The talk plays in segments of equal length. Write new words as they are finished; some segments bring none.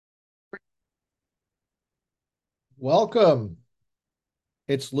Welcome.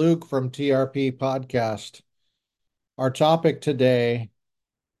 It's Luke from TRP Podcast. Our topic today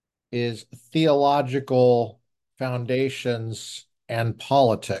is theological foundations and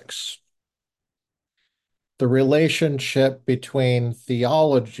politics, the relationship between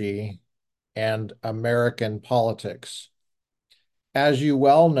theology and American politics. As you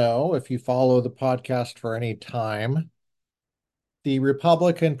well know, if you follow the podcast for any time, the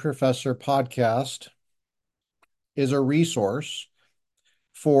Republican Professor podcast is a resource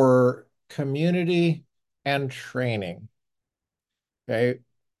for community and training. Okay.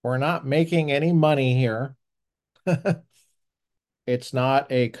 We're not making any money here. It's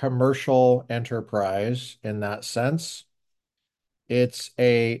not a commercial enterprise in that sense. It's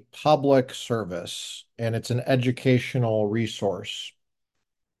a public service and it's an educational resource.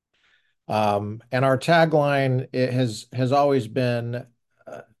 And our tagline it has always been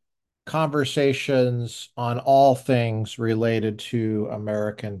conversations on all things related to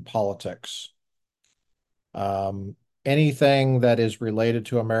American politics. Um, Anything that is related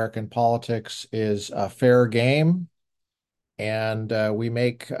to American politics is a fair game, and we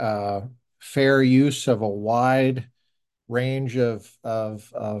make fair use of a wide range of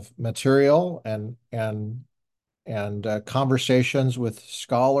material and conversations with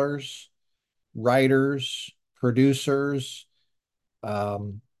scholars, writers, producers,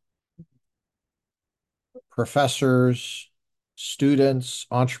 um, professors, students,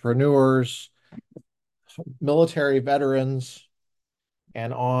 entrepreneurs, military veterans,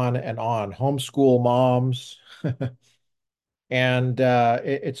 and on, homeschool moms. And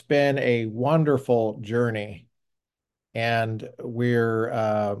it's been a wonderful journey. And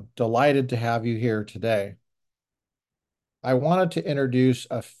we're delighted to have you here today. I wanted to introduce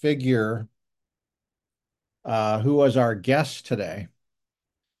a figure who was our guest today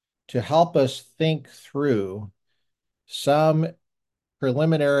to help us think through some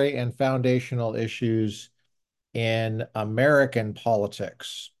preliminary and foundational issues in American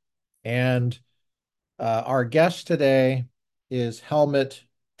politics. And our guest today is Helmut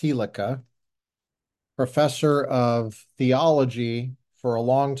Thielicke, professor of theology for a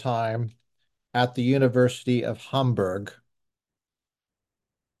long time at the University of Hamburg.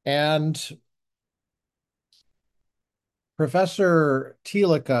 And Professor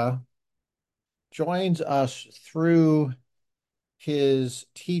Thielicke joins us through his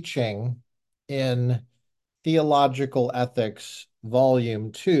teaching in Theological Ethics,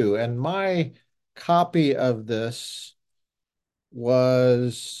 Volume 2. And my copy of this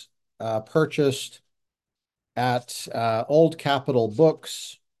was purchased at Old Capitol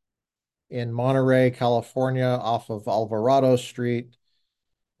Books in Monterey, California, off of Alvarado Street.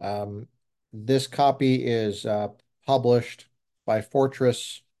 Um, this copy is published by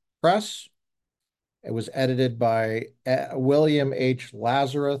Fortress Press. It was edited by William H.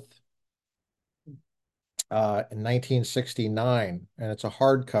 Lazarus in 1969, and it's a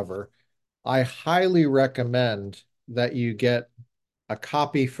hardcover. I highly recommend that you get a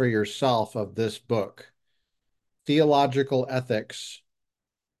copy for yourself of this book, Theological Ethics,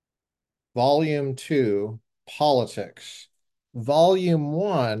 Volume 2, Politics. Volume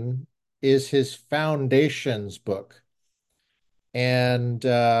 1 is his foundations book. And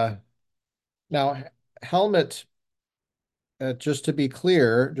now, Helmut, just to be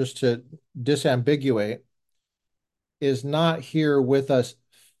clear, just to disambiguate, is not here with us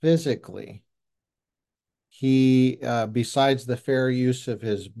physically. He, besides the fair use of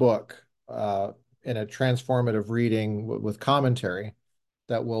his book in a transformative reading with commentary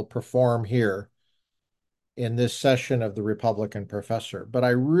that we'll perform here in this session of the Republican Professor. But I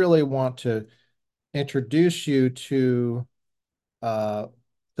really want to introduce you to uh,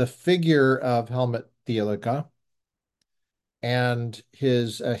 the figure of Helmut Thielicke and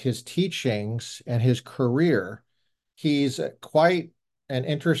his teachings and his career. He's quite an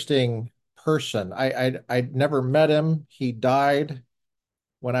interesting person. I'd never met him. He died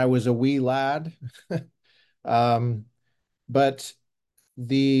when I was a wee lad. um, but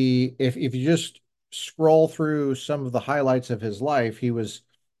the if you just scroll through some of the highlights of his life, he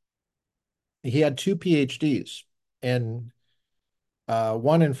had two PhDs and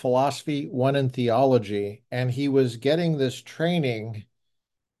one in philosophy, one in theology, and he was getting this training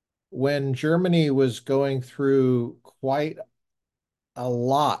when Germany was going through quite a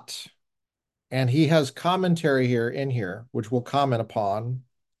lot. And he has commentary here in here, which we'll comment upon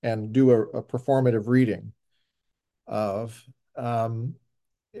and do a performative reading of. Um,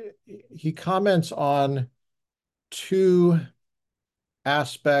 he comments on two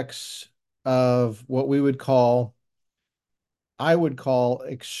aspects of what I would call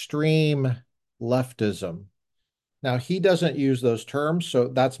extreme leftism. Now, he doesn't use those terms, so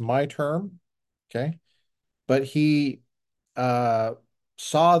that's my term. Okay. But he uh,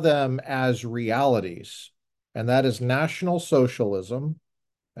 saw them as realities, and that is National Socialism,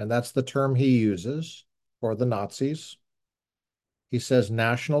 and that's the term he uses for the Nazis. He says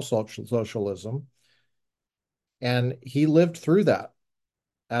National Socialism, and he lived through that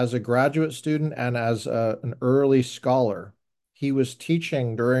as a graduate student and as an early scholar. He was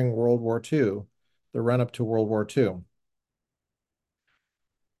teaching during World War II, the run up to World War II.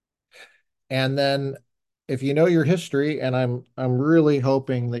 And then if you know your history, and I'm really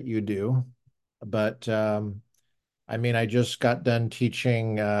hoping that you do, but I mean, I just got done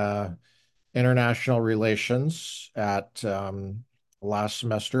teaching international relations at last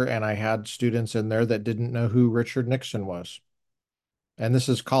semester, and I had students in there that didn't know who Richard Nixon was. And this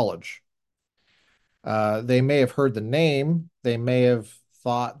is college. They may have heard the name, they may have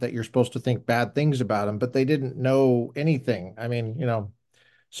thought that you're supposed to think bad things about him, but they didn't know anything. I mean,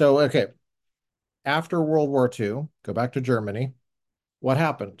 so okay, after World War II, go back to Germany. What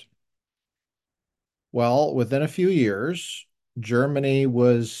happened? Well, within a few years, Germany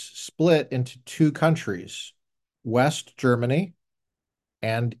was split into two countries, West Germany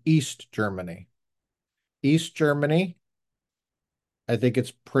and East Germany. East Germany, I think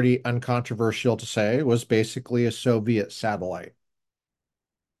it's pretty uncontroversial to say, was basically a Soviet satellite.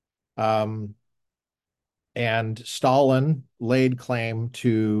 Um, and Stalin laid claim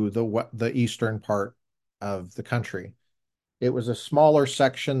to the eastern part of the country. It was a smaller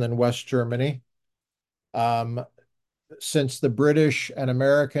section than West Germany. Um, since the British and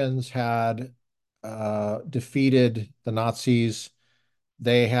Americans had defeated the Nazis,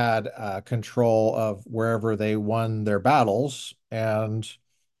 they had control of wherever they won their battles. And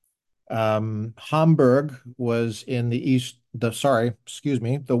Hamburg was in the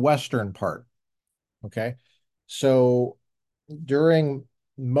western part. Okay. So during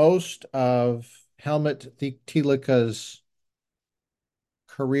most of Helmut Thielicke's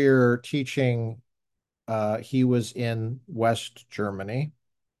career teaching, he was in West Germany,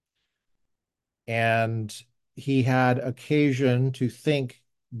 and he had occasion to think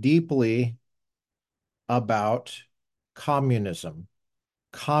deeply about communism,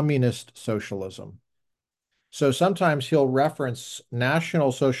 communist socialism. So sometimes he'll reference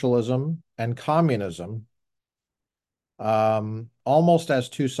National Socialism and communism almost as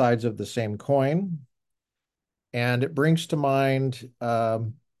two sides of the same coin. And it brings to mind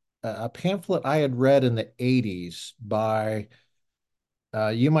a pamphlet I had read in the 80s by,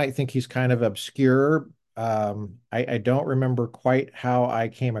 you might think he's kind of obscure. I don't remember quite how I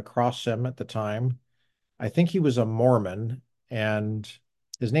came across him at the time. I think he was a Mormon, and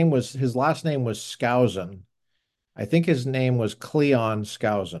his last name was Skousen. I think his name was Cleon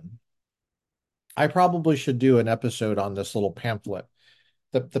Skousen. I probably should do an episode on this little pamphlet.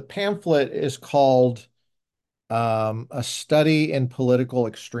 The pamphlet is called A Study in Political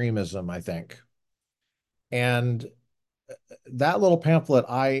Extremism, I think. And that little pamphlet,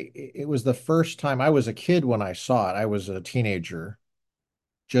 it was the first time I was a kid when I saw it. I was a teenager,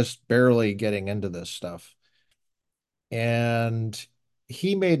 just barely getting into this stuff. And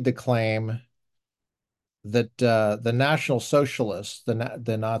he made the claim that the National Socialists,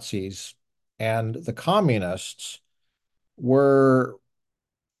 the Nazis, and the communists were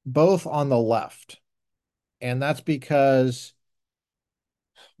both on the left. And that's because,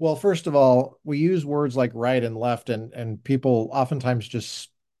 well, first of all, we use words like right and left, and people oftentimes just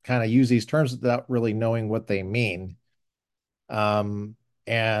kind of use these terms without really knowing what they mean. Um,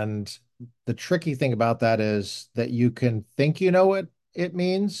 and the tricky thing about that is that you can think you know what it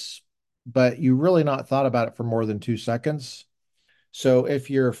means, but you really not thought about it for more than 2 seconds. So if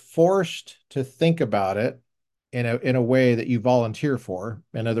you're forced to think about it in a way that you volunteer for,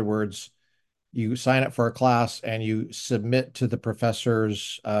 in other words, you sign up for a class and you submit to the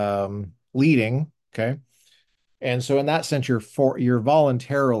professor's leading, okay? And so in that sense, you're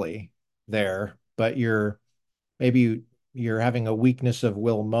voluntarily there, but maybe you're having a weakness of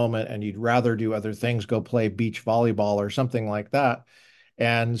will moment and you'd rather do other things, go play beach volleyball or something like that.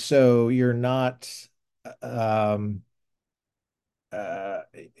 And so you're not um, uh,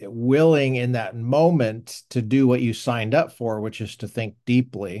 willing in that moment to do what you signed up for, which is to think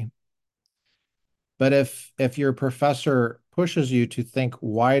deeply. But if your professor pushes you to think,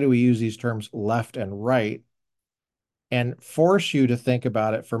 why do we use these terms left and right, and force you to think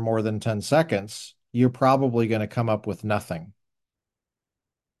about it for more than 10 seconds, you're probably going to come up with nothing.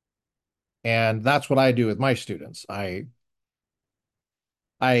 And that's what I do with my students. I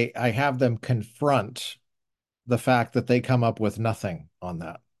have them confront the fact that they come up with nothing on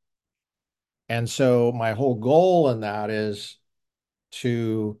that. And so my whole goal in that is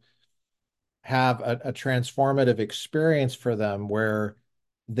to have a transformative experience for them where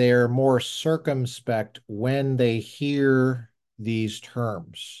they're more circumspect when they hear these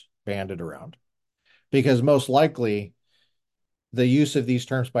terms banded around. Because most likely the use of these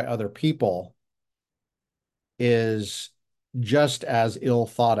terms by other people is just as ill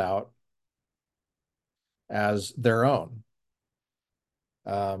thought out as their own.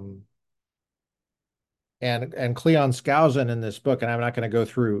 Um, and Cleon Skousen in this book, and I'm not going to go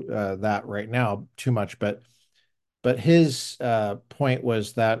through that right now too much, but his point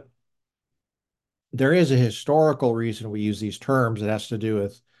was that there is a historical reason we use these terms. It has to do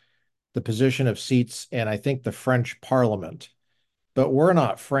with the position of seats in, I think, the French Parliament. But we're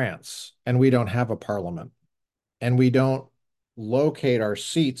not France, and we don't have a parliament, and we don't locate our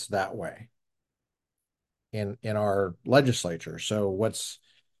seats that way in our legislature. So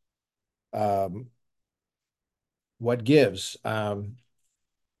um, what gives? And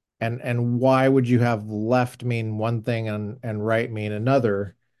why would you have left mean one thing and right mean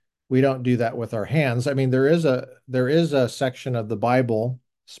another? We don't do that with our hands. I mean, there is a section of the Bible,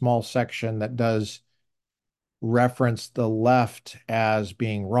 small section, that does reference the left as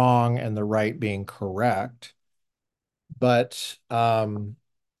being wrong and the right being correct, but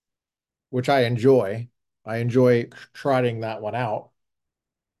which I enjoy. I enjoy trotting that one out.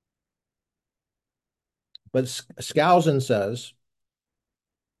 But Skousen says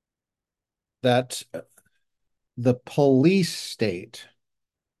that the police state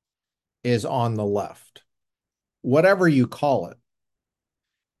is on the left, whatever you call it.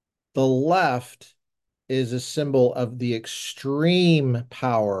 The left is a symbol of the extreme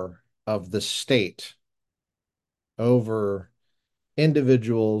power of the state over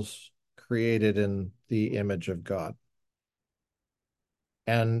individuals created in the image of God.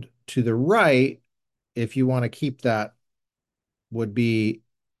 And to the right, if you want to keep that, would be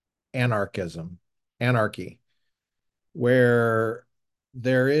anarchism, anarchy, where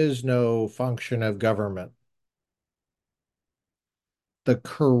there is no function of government. The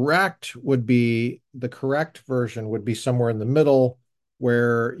correct version would be somewhere in the middle,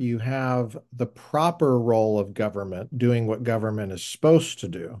 where you have the proper role of government doing what government is supposed to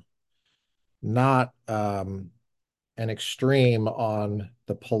do, not an extreme on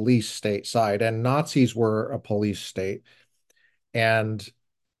the police state side. And Nazis were a police state. And,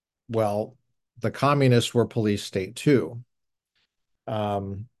 well, the communists were police state too.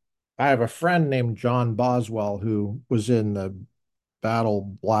 Um, I have a friend named John Boswell who was in the battle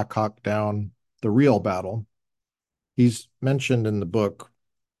Black Hawk Down, the real battle. He's mentioned in the book,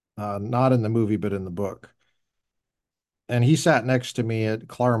 not in the movie, but in the book. And he sat next to me at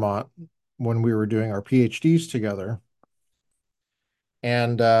Claremont when we were doing our PhDs together.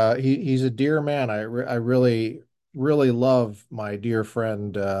 And he's a dear man. I really, really love my dear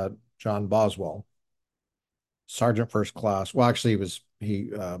friend John Boswell, Sergeant First Class. Well, actually,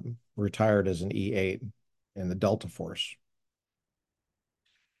 he retired as an E8 in the Delta Force.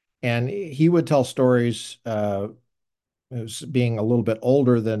 And he would tell stories, as being a little bit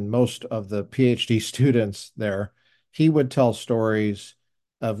older than most of the PhD students there. He would tell stories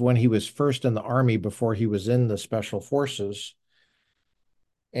of when he was first in the Army before he was in the Special Forces.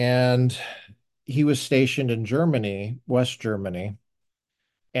 And he was stationed in Germany, West Germany,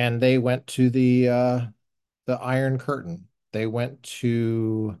 and they went to the Iron Curtain. They went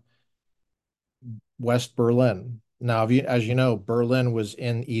to West Berlin. Now, as you know, Berlin was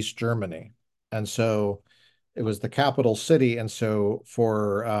in East Germany, and so it was the capital city. And so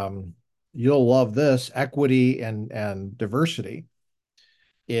for you'll love this, equity and diversity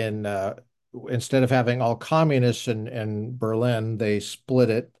in instead of having all communists in Berlin, they split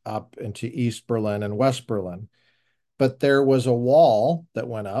it up into East Berlin and West Berlin. But there was a wall that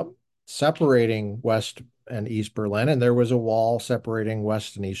went up separating West and East Berlin, and there was a wall separating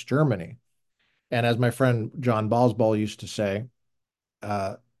West and East Germany. And as my friend John Boswell used to say,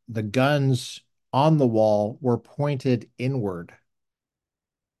 uh, the guns on the wall were pointed inward.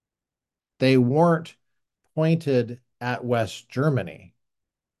 They weren't pointed at West Germany.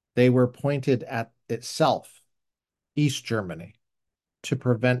 They were pointed at itself, East Germany, to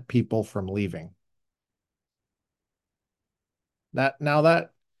prevent people from leaving.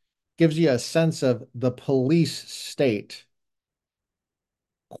 That gives you a sense of the police state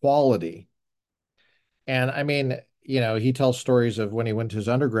quality. And I mean, he tells stories of when he went to his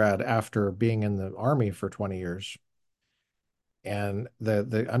undergrad after being in the army for 20 years. And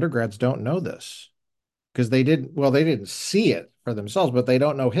the undergrads don't know this because they didn't see it for themselves, but they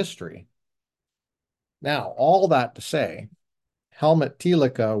don't know history. Now, all that to say, Helmut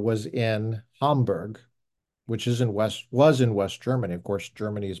Thielicke was in Hamburg, which is in West was in West Germany. Of course,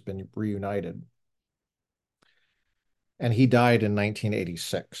 Germany has been reunited, and he died in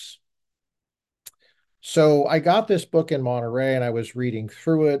 1986. So I got this book in Monterey and I was reading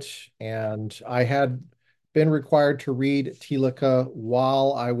through it, and I had been required to read Thielicke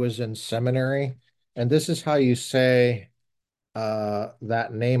while I was in seminary. And this is how you say that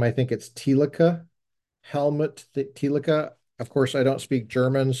name. I think it's Thielicke, Helmut Thielicke. Of course, I don't speak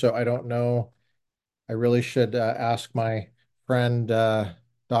German, so I don't know. I really should ask my friend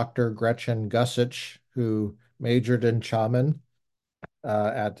Dr. Gretchen Gussich, who majored in Chaman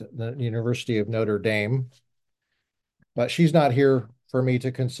at the University of Notre Dame. But she's not here for me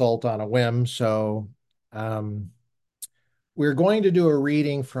to consult on a whim. So um, we're going to do a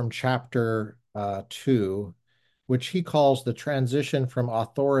reading from chapter 2, which he calls the transition from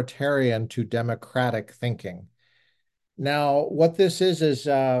authoritarian to democratic thinking. Now, what this is,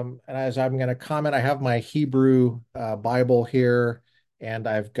 and as I'm going to comment, I have my Hebrew Bible here, and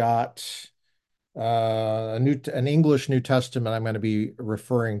I've got an English New Testament I'm going to be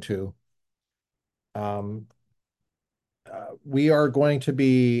referring to. Um, we are going to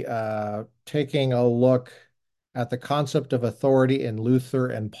be taking a look at the concept of authority in Luther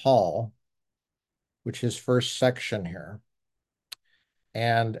and Paul, which is first section here.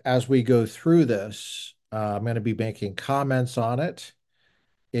 And as we go through this, I'm going to be making comments on it.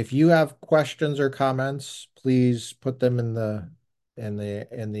 If you have questions or comments, please put them in the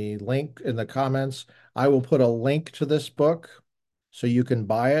link in the comments. I will put a link to this book so you can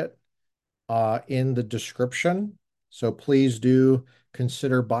buy it in the description. So please do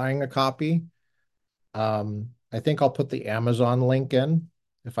consider buying a copy. I think I'll put the Amazon link in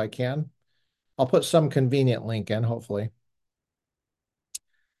if I can. I'll put some convenient link in, hopefully.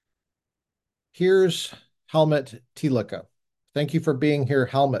 Here's Helmut Thielicke. Thank you for being here,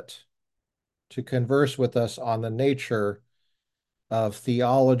 Helmut, to converse with us on the nature of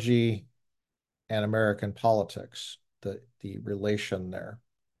theology and American politics, the relation there.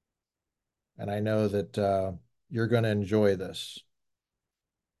 And I know that you're going to enjoy this.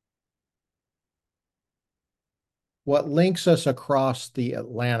 What links us across the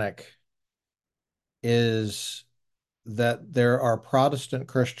Atlantic is that there are Protestant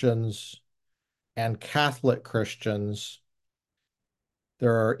Christians and Catholic Christians.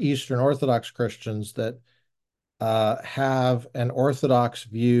 There are Eastern Orthodox Christians that have an Orthodox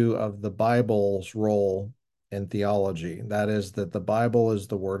view of the Bible's role in theology. That is, that the Bible is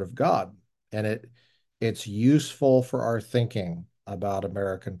the Word of God, and it's useful for our thinking about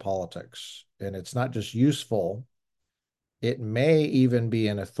American politics. And it's not just useful, it may even be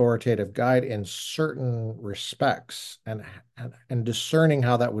an authoritative guide in certain respects, and discerning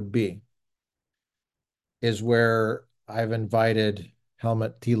how that would be is where I've invited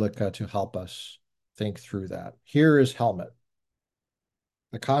Helmut Thielicke to help us think through that. Here is Helmut,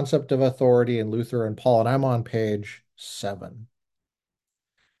 the concept of authority in Luther and Paul, and I'm on page 7.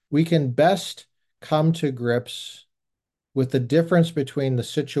 We can best come to grips with the difference between the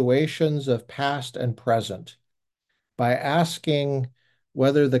situations of past and present by asking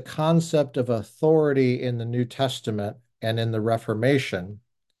whether the concept of authority in the New Testament and in the Reformation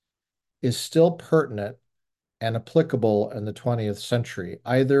is still pertinent and applicable in the 20th century,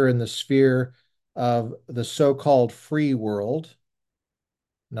 either in the sphere of the so-called free world.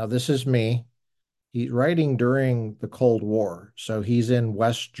 Now, this is me. He's writing during the Cold War, so he's in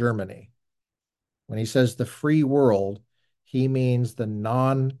West Germany. When he says the free world, he means the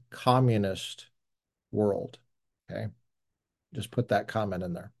non-communist world. Okay, just put that comment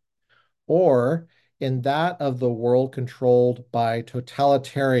in there. Or in that of the world controlled by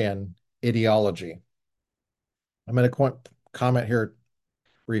totalitarian ideology. I'm going to comment here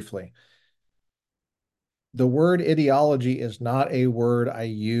briefly. The word ideology is not a word I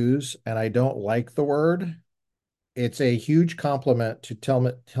use, and I don't like the word. It's a huge compliment to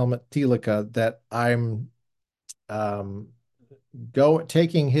Helmut Thielicke that I'm um,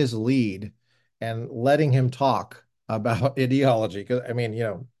 taking his lead and letting him talk about ideology. Because I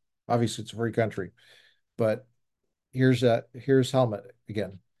mean, obviously it's a free country, but here's Helmut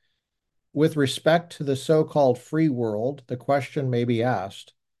again. With respect to the so-called free world, the question may be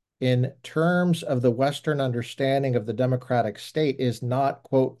asked, in terms of the Western understanding of the democratic state, is not,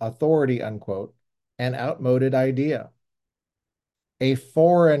 quote, authority, unquote, an outmoded idea, a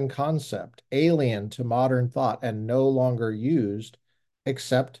foreign concept, alien to modern thought, and no longer used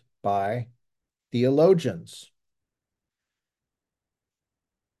except by theologians.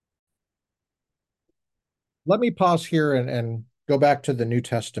 Let me pause here and go back to the New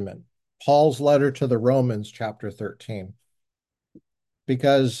Testament. Paul's letter to the Romans, chapter 13.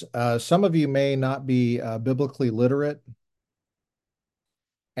 because some of you may not be biblically literate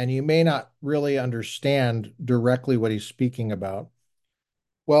and you may not really understand directly what he's speaking about.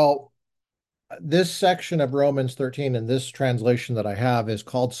 Well, this section of Romans 13 in this translation that I have is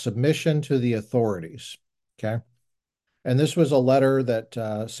called Submission to the Authorities. Okay. And this was a letter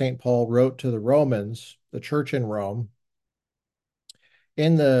that St. Paul wrote to the Romans, the church in Rome,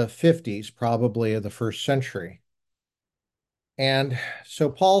 in the 50s, probably of the first century. And so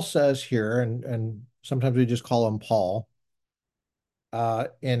Paul says here, and sometimes we just call him Paul,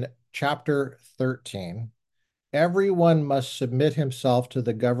 in chapter 13, everyone must submit himself to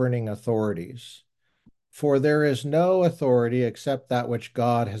the governing authorities, for there is no authority except that which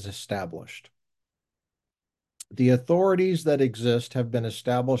God has established. The authorities that exist have been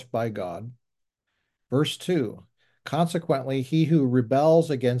established by God. Verse 2, consequently, he who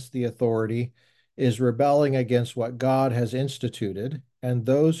rebels against the authority is rebelling against what God has instituted, and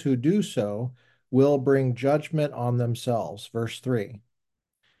those who do so will bring judgment on themselves. Verse 3,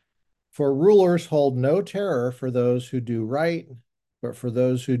 for rulers hold no terror for those who do right, but for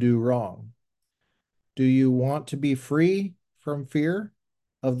those who do wrong. Do you want to be free from fear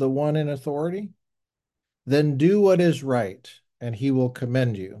of the one in authority? Then do what is right, and he will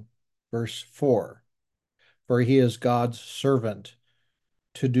commend you. Verse 4, for he is God's servant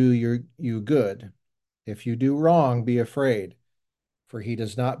to do you good. If you do wrong, be afraid, for he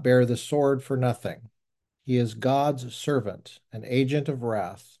does not bear the sword for nothing. He is God's servant, an agent of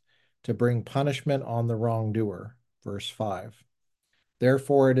wrath, to bring punishment on the wrongdoer. Verse 5.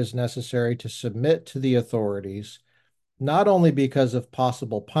 Therefore, it is necessary to submit to the authorities, not only because of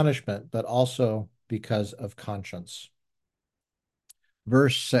possible punishment, but also because of conscience.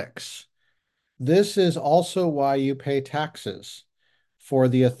 Verse 6. This is also why you pay taxes, for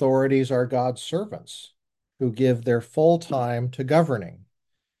the authorities are God's servants who give their full time to governing.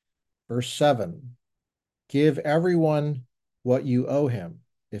 Verse 7. Give everyone what you owe him.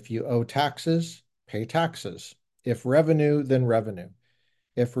 If you owe taxes, pay taxes. If revenue, then revenue.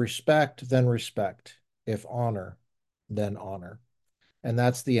 If respect, then respect. If honor, then honor. And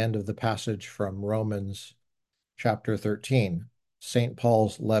that's the end of the passage from Romans chapter 13, St.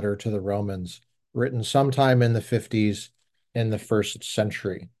 Paul's letter to the Romans, written sometime in the 50s in the first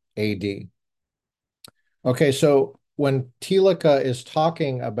century AD. Okay, so when Thielicke is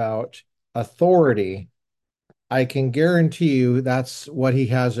talking about authority, I can guarantee you that's what he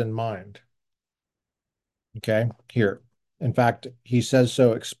has in mind. Okay, here. In fact, he says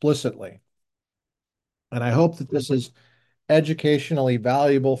so explicitly. And I hope that this is educationally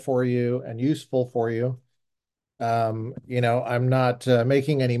valuable for you and useful for you. I'm not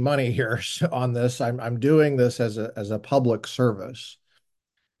making any money here on this. I'm doing this as a public service.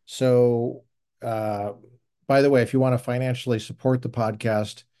 So, uh, by the way, if you want to financially support the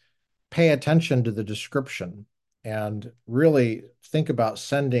podcast, pay attention to the description and really think about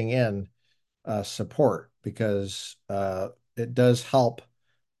sending in support because it does help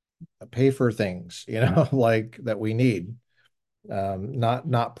pay for things, like that we need.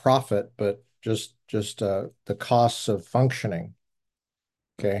 Not profit, but just the costs of functioning.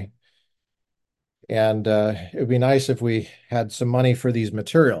 Okay. And it would be nice if we had some money for these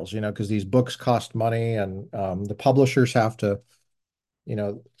materials, because these books cost money and the publishers have to, you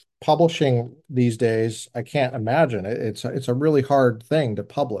know, publishing these days, I can't imagine it. It's a really hard thing to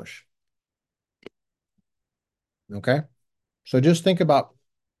publish. Okay. So just think about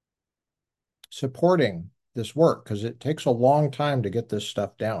supporting this work because it takes a long time to get this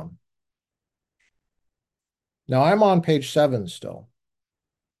stuff down. Now I'm on page 7 still.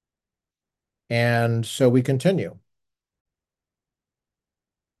 And so we continue.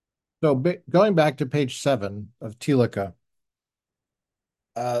 So going back to page 7 of Thielicke,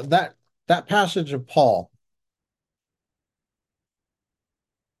 that passage of Paul,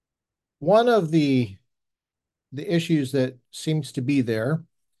 one of the issues that seems to be there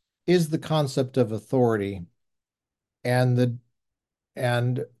is the concept of authority and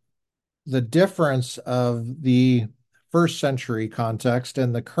and the difference of the first century context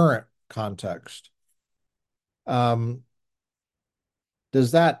and the current context. Um,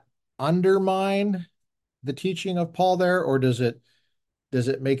 does that undermine the teaching of Paul there, or does it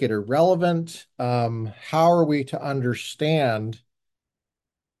make it irrelevant? How are we to understand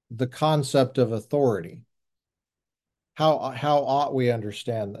the concept of authority? How ought we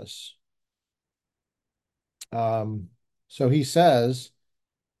understand this? Um, so he says,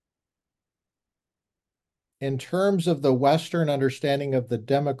 in terms of the Western understanding of the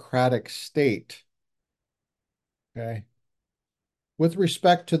democratic state, okay, with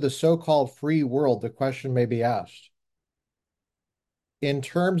respect to the so-called free world, the question may be asked, in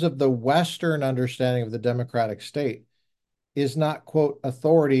terms of the Western understanding of the democratic state, is not, quote,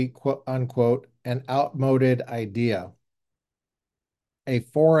 authority, quote unquote, an outmoded idea, a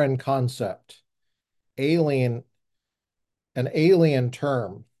foreign concept, alien, an alien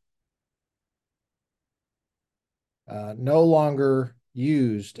term, no longer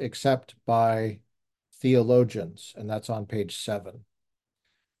used except by theologians, and that's on page 7.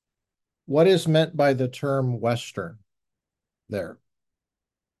 What is meant by the term Western there?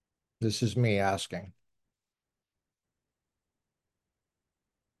 This is me asking.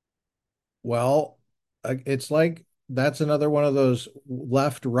 Well, it's like that's another one of those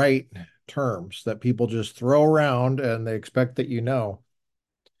left-right terms that people just throw around and they expect that you know.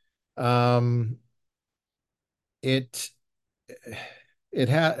 Um, it it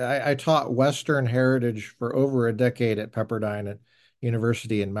had I taught Western heritage for over a decade at Pepperdine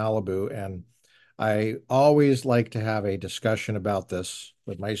University in Malibu, and I always like to have a discussion about this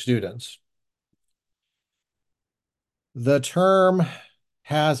with my students. The term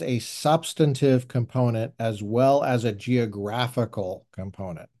has a substantive component as well as a geographical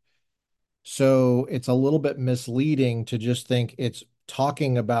component. So it's a little bit misleading to just think it's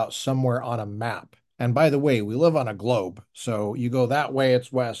talking about somewhere on a map. And by the way, we live on a globe. So you go that way,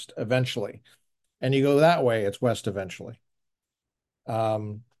 it's west eventually. And you go that way, it's west eventually.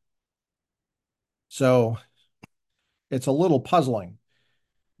 Um, so it's a little puzzling.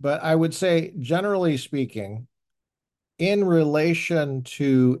 But I would say, generally speaking, in relation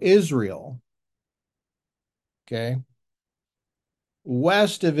to Israel, okay,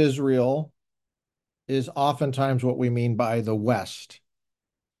 west of Israel is oftentimes what we mean by the West.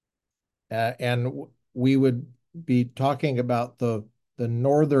 And we would be talking about the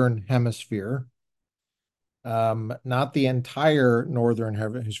northern hemisphere, not the entire northern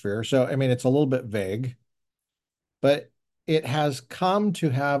hemisphere. So, I mean, it's a little bit vague, but it has come to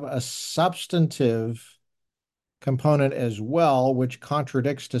have a substantive component as well, which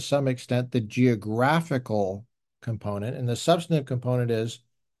contradicts to some extent the geographical component. And the substantive component is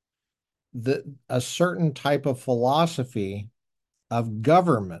a certain type of philosophy of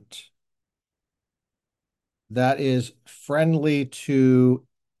government that is friendly to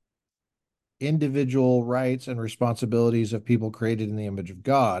individual rights and responsibilities of people created in the image of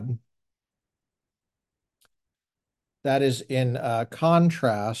God. That is in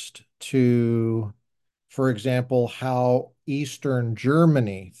contrast to, for example, how Eastern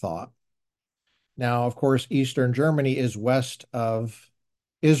Germany thought. Now, of course, Eastern Germany is west of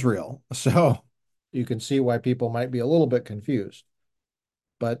Israel, so you can see why people might be a little bit confused.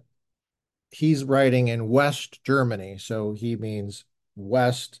 But he's writing in West Germany, so he means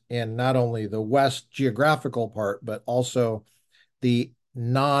west in not only the west geographical part, but also the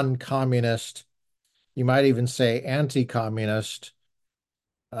non-communist, you might even say anti-communist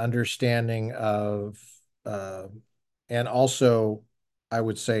understanding of, uh, and also I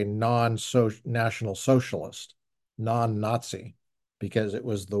would say non-national socialist, non-Nazi, because it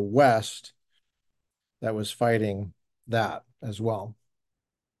was the West that was fighting that as well.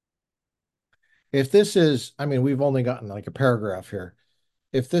 If this is, I mean, we've only gotten like a paragraph here.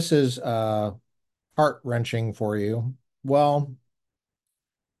 If this is heart-wrenching for you, well,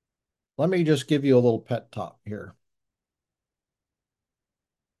 let me just give you a little pet talk here.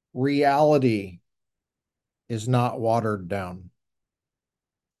 Reality is not watered down.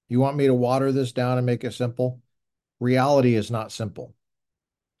 You want me to water this down and make it simple? Reality is not simple.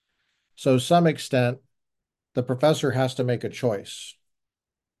 So, to some extent, the professor has to make a choice.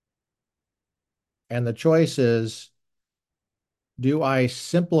 And the choice is, do I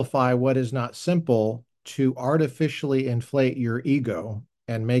simplify what is not simple to artificially inflate your ego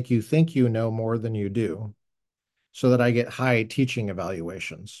and make you think you know more than you do so that I get high teaching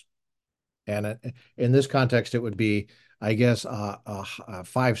evaluations? And in this context, it would be, I guess, a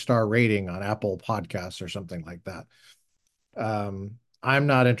 5-star rating on Apple Podcasts or something like that. I'm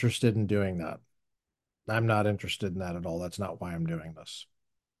not interested in doing that. I'm not interested in that at all. That's not why I'm doing this.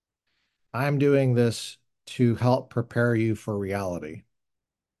 I'm doing this to help prepare you for reality.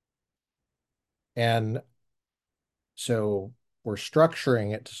 And so we're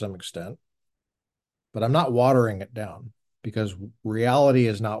structuring it to some extent, but I'm not watering it down because reality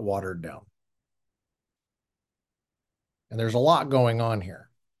is not watered down. And there's a lot going on here.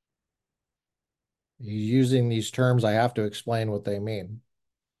 Using these terms, I have to explain what they mean.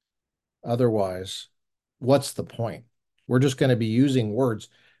 Otherwise, what's the point? We're just going to be using words.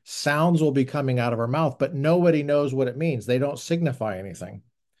 Sounds will be coming out of our mouth, but nobody knows what it means. They don't signify anything.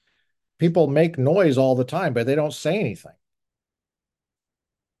 People make noise all the time, but they don't say anything.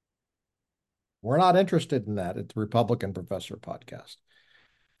 We're not interested in that at the Republican Professor podcast.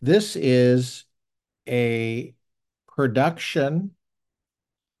 This is a production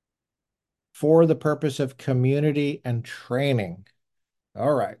for the purpose of community and training.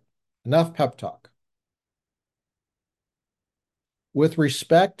 All right, enough pep talk. With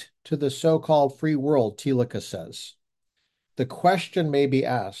respect to the so-called free world, Thielicke says, the question may be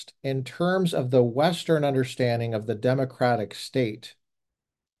asked, in terms of the Western understanding of the democratic state,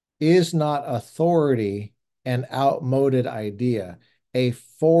 is not authority an outmoded idea, a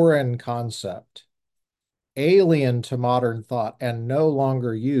foreign concept, alien to modern thought, and no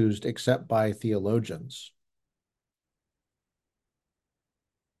longer used except by theologians?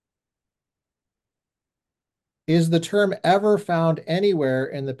 Is the term ever found anywhere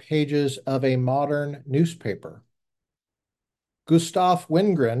in the pages of a modern newspaper? Gustav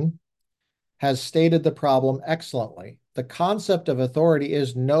Wingren has stated the problem excellently. The concept of authority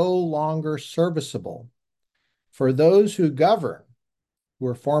is no longer serviceable. For those who govern, who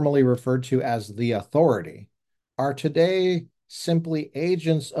are formerly referred to as the authority, are today simply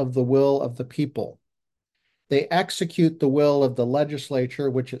agents of the will of the people. They execute the will of the legislature,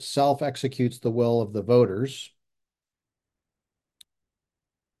 which itself executes the will of the voters.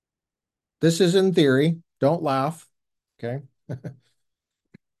 This is in theory. Don't laugh. Okay.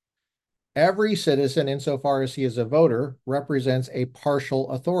 Every citizen, insofar as he is a voter, represents a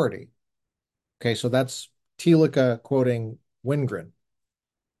partial authority. Okay, so that's Thielicke quoting Wingren.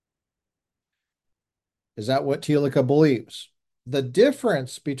 Is that what Thielicke believes? The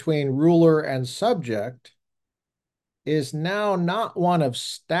difference between ruler and subject is now not one of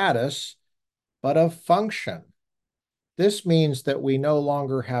status, but of function. This means that we no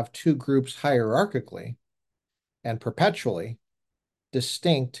longer have two groups hierarchically and perpetually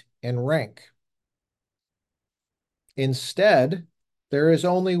distinct in rank. Instead, there is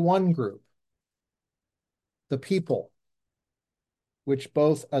only one group, the people, which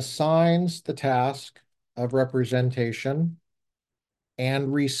both assigns the task of representation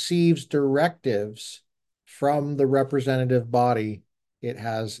and receives directives from the representative body it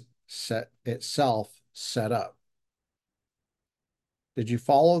has set up. Did you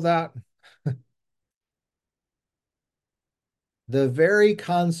follow that? The very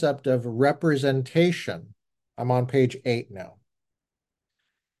concept of representation, I'm on page 8 now,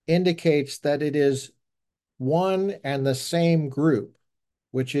 indicates that it is one and the same group,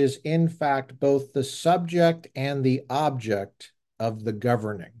 which is in fact both the subject and the object of the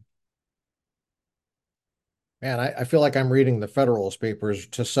governing. Man, I feel like I'm reading the Federalist Papers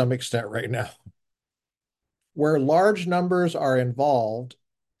to some extent right now. Where large numbers are involved,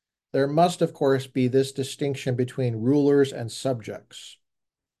 there must, of course, be this distinction between rulers and subjects.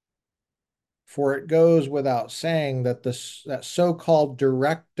 For it goes without saying that that so-called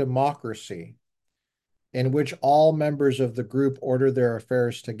direct democracy, in which all members of the group order their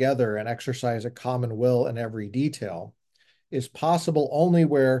affairs together and exercise a common will in every detail, is possible only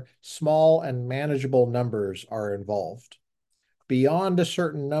where small and manageable numbers are involved. Beyond a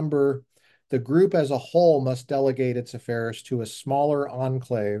certain number, the group as a whole must delegate its affairs to a smaller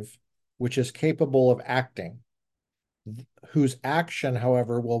enclave, which is capable of acting, whose action,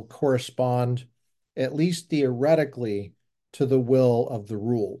 however, will correspond, at least theoretically, to the will of the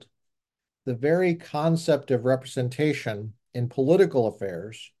ruled. The very concept of representation in political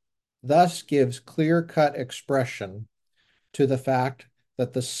affairs thus gives clear-cut expression to the fact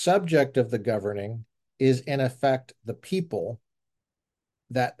that the subject of the governing is in effect the people,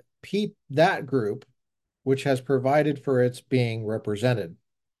 that group which has provided for its being represented.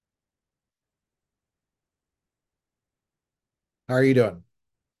 How are you doing?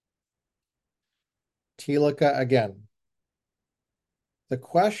 Thielicke again. The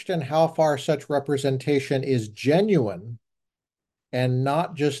question how far such representation is genuine and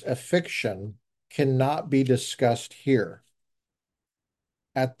not just a fiction cannot be discussed here.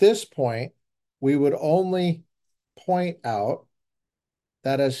 At this point, we would only point out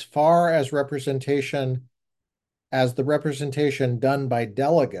that as far as the representation done by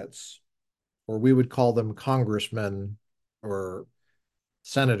delegates, or we would call them congressmen or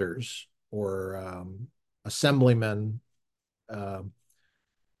senators or assemblymen, uh,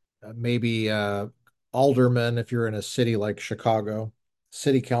 maybe aldermen if you're in a city like Chicago,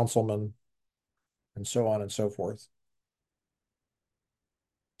 city councilmen, and so on and so forth.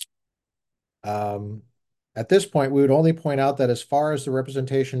 At this point, we would only point out that as far as the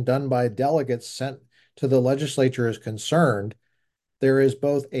representation done by delegates sent to the legislature is concerned, there is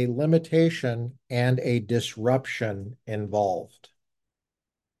both a limitation and a disruption involved.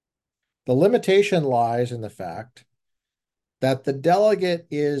 The limitation lies in the fact that the delegate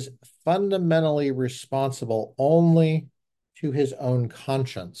is fundamentally responsible only to his own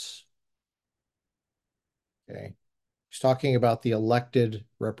conscience. Okay. He's talking about the elected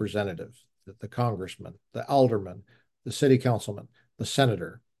representative, the congressman, the alderman, the city councilman, the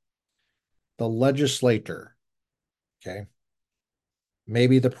senator, the legislator. Okay.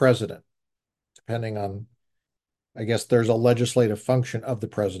 Maybe the president, depending on, I guess there's a legislative function of the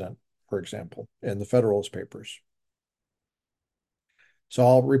president, for example, in the Federalist Papers. So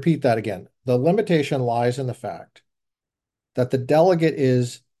I'll repeat that again. The limitation lies in the fact that the delegate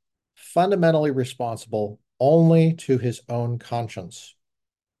is fundamentally responsible only to his own conscience.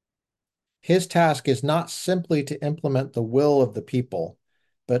 His task is not simply to implement the will of the people,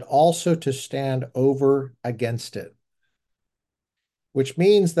 but also to stand over against it, which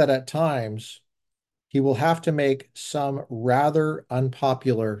means that at times he will have to make some rather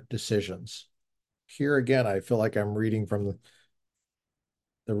unpopular decisions. Here again, I feel like I'm reading from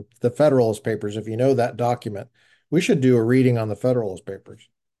the Federalist Papers. If you know that document, we should do a reading on the Federalist Papers.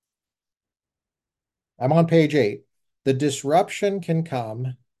 I'm on page 8. The disruption can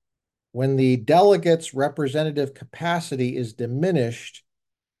come when the delegate's representative capacity is diminished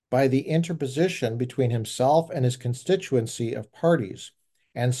by the interposition between himself and his constituency of parties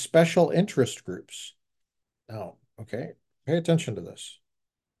and special interest groups. Now, okay, pay attention to this.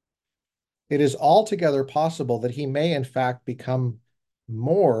 It is altogether possible that he may, in fact, become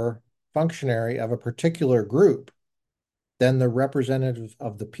more functionary of a particular group than the representative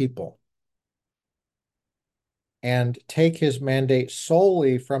of the people and take his mandate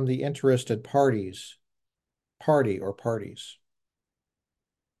solely from the interested party or parties.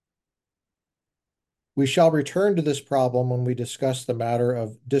 We shall return to this problem when we discuss the matter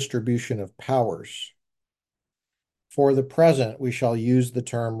of distribution of powers. For the present, we shall use the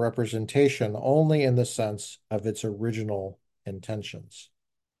term representation only in the sense of its original intentions.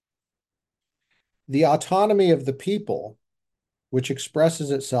 The autonomy of the people, which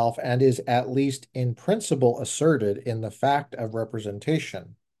expresses itself and is at least in principle asserted in the fact of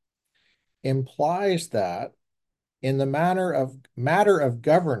representation, implies that in the matter of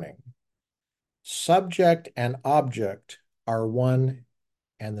governing, subject and object are one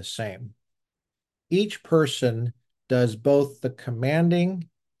and the same. Each person does both the commanding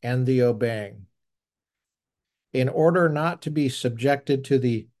and the obeying. In order not to be subjected to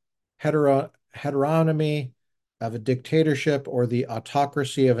the heteronomy of a dictatorship or the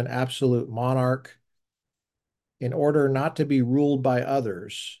autocracy of an absolute monarch, in order not to be ruled by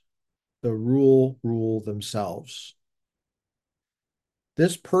others, the rule themselves.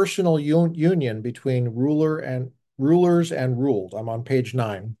 This personal union between rulers and ruled, I'm on page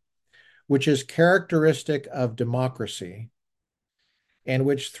 9, which is characteristic of democracy, and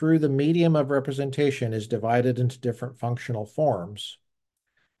which through the medium of representation is divided into different functional forms,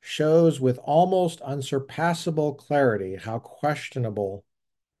 shows with almost unsurpassable clarity how questionable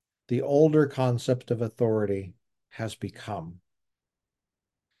the older concept of authority has become.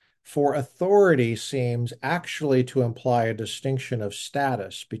 For authority seems actually to imply a distinction of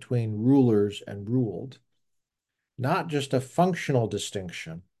status between rulers and ruled, not just a functional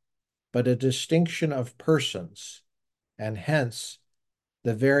distinction, but a distinction of persons, and hence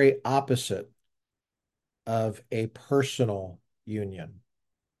the very opposite of a personal union.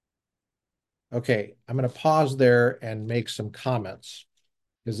 Okay, I'm going to pause there and make some comments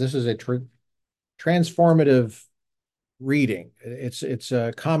because this is a transformative reading. It's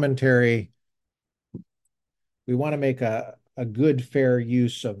a commentary. We want to make a good, fair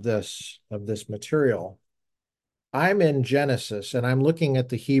use of this material. I'm in Genesis and I'm looking at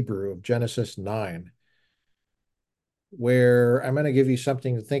the Hebrew of Genesis 9, where I'm going to give you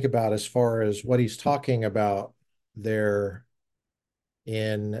something to think about as far as what he's talking about there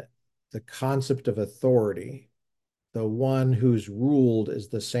in the concept of authority. The one who's ruled is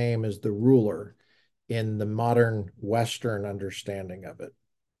the same as the ruler in the modern Western understanding of it,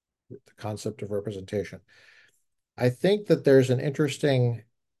 the concept of representation. I think that there's an interesting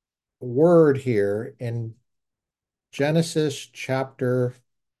word here in Genesis chapter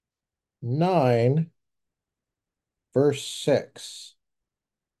 9, verse 6.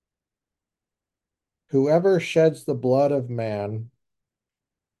 Whoever sheds the blood of man,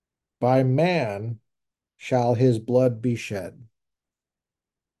 by man shall his blood be shed.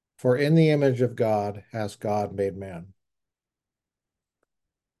 For in the image of God has God made man.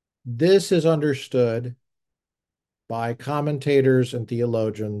 This is understood by commentators and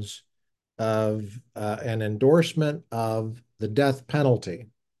theologians of an endorsement of the death penalty.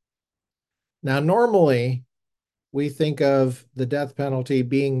 Now, normally, we think of the death penalty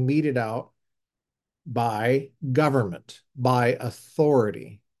being meted out by government, by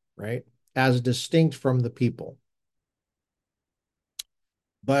authority, right? As distinct from the people.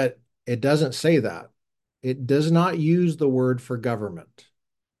 But it doesn't say that. It does not use the word for government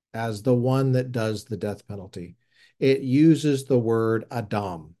as the one that does the death penalty. It uses the word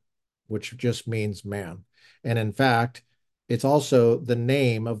Adam, which just means man. And in fact, it's also the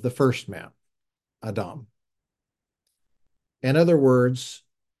name of the first man, Adam. In other words,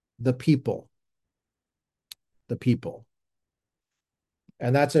 the people, the people.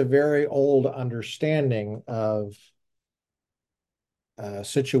 And that's a very old understanding of a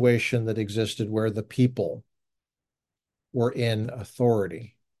situation that existed where the people were in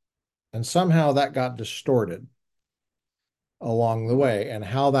authority. And somehow that got distorted along the way. And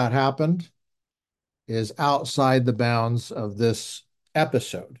how that happened is outside the bounds of this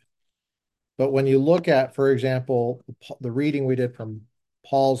episode. But when you look at, for example, the reading we did from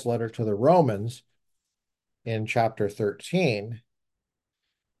Paul's letter to the Romans in chapter 13,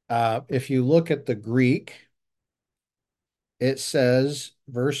 if you look at the Greek, it says,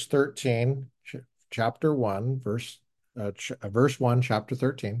 verse 13, chapter 1, verse 1, chapter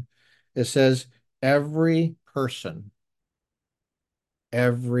 13, it says, every person,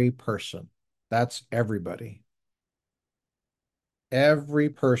 every person, that's everybody. Every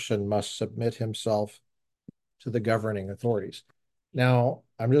person must submit himself to the governing authorities. Now,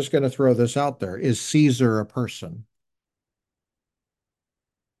 I'm just going to throw this out there. Is Caesar a person?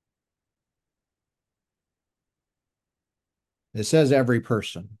 It says every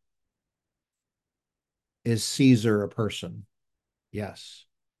person. Is Caesar a person? Yes.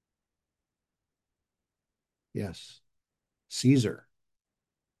 Yes. Caesar.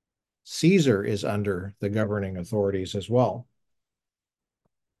 Caesar is under the governing authorities as well.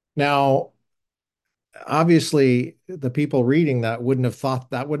 Now, obviously, the people reading that wouldn't have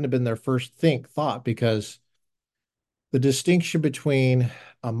thought that wouldn't have been their first thought because the distinction between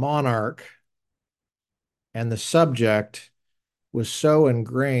a monarch and the subject was so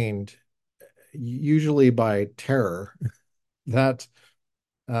ingrained, usually by terror, that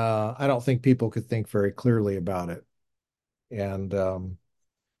I don't think people could think very clearly about it. And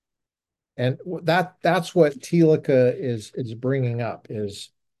and that's what Thielicke is bringing up is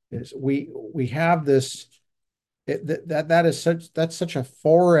we have this that is such a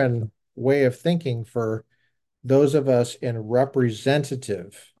foreign way of thinking for those of us in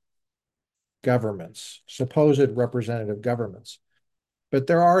representative governments, supposed representative governments. But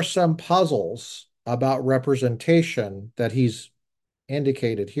there are some puzzles about representation that he's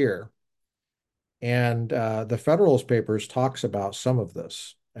indicated here. And the Federalist Papers talks about some of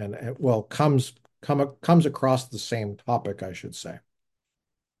this and well, comes across the same topic, I should say.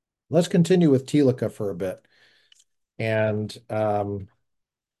 Let's continue with Thielicke for a bit. And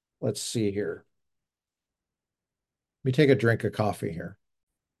let's see here. Let me take a drink of coffee here.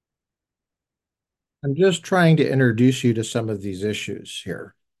 I'm just trying to introduce you to some of these issues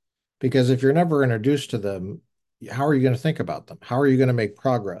here. Because if you're never introduced to them, how are you going to think about them? How are you going to make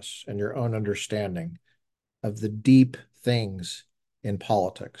progress in your own understanding of the deep things in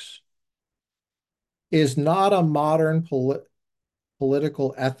politics? Is not a modern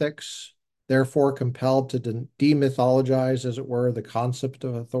political ethics therefore compelled to demythologize, as it were, the concept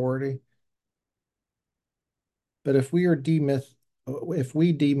of authority? But if we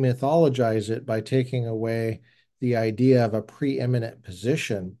demythologize it by taking away the idea of a preeminent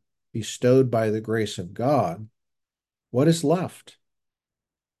position bestowed by the grace of God, what is left?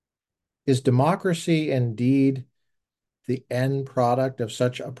 Is democracy indeed the end product of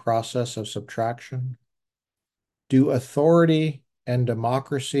such a process of subtraction? Do authority and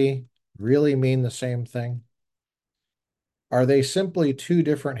democracy really mean the same thing? Are they simply two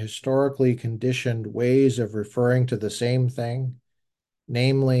different historically conditioned ways of referring to the same thing,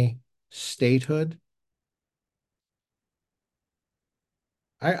 namely statehood?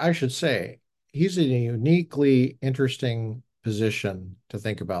 I should say he's in a uniquely interesting position to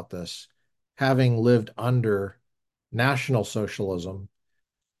think about this, having lived under National Socialism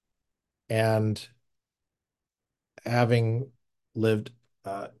and having lived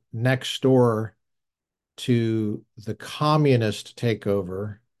next door to the communist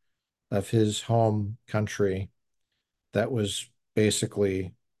takeover of his home country that was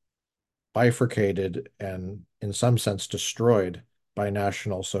basically bifurcated and, in some sense, destroyed by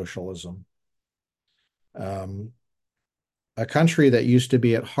National Socialism. Um, a country that used to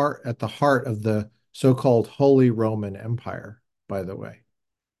be at the heart of the so-called Holy Roman Empire, by the way,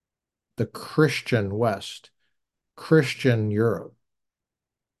 the Christian West, Christian Europe.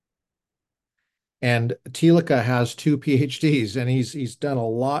 And Thielicke has two PhDs, and he's done a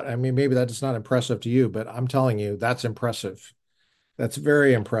lot. I mean, maybe that's not impressive to you, but I'm telling you, that's impressive. That's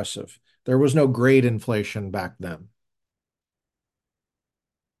very impressive. There was no grade inflation back then.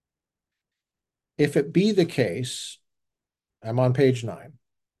 If it be the case, I'm on page 9,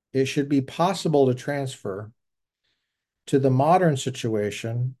 it should be possible to transfer to the modern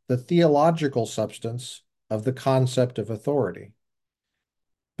situation the theological substance of the concept of authority.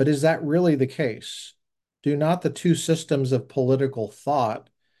 But is that really the case? Do not the two systems of political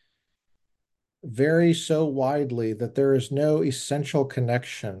thought vary so widely that there is no essential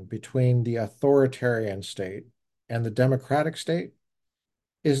connection between the authoritarian state and the democratic state?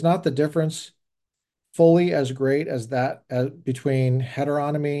 Is not the difference fully as great as that between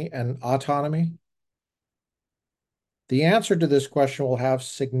heteronomy and autonomy? The answer to this question will have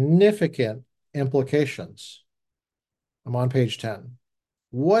significant implications. I'm on page 10.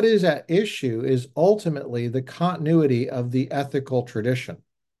 What is at issue is ultimately the continuity of the ethical tradition.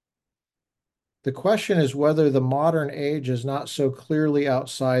 The question is whether the modern age is not so clearly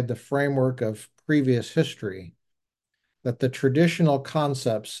outside the framework of previous history that the traditional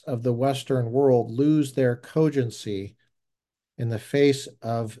concepts of the Western world lose their cogency in the face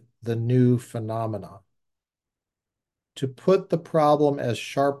of the new phenomena. To put the problem as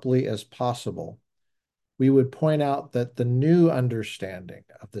sharply as possible, we would point out that the new understanding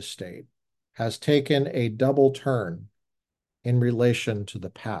of the state has taken a double turn in relation to the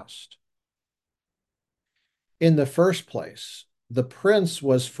past. In the first place, the prince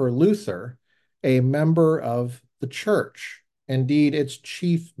was for Luther a member of the church, indeed its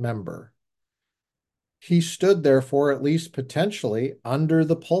chief member. He stood, therefore, at least potentially, under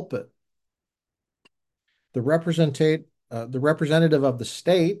the pulpit. The representative of the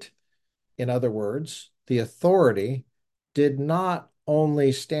state, in other words, the authority, did not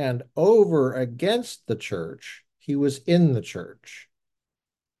only stand over against the church, he was in the church.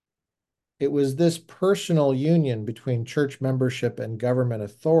 It was this personal union between church membership and government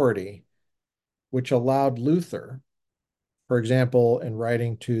authority which allowed Luther, for example, in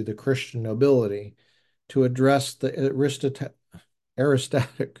writing to the Christian nobility, to address the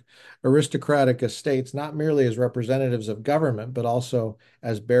aristocratic estates not merely as representatives of government, but also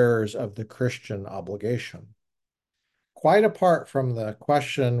as bearers of the Christian obligation. Quite apart from the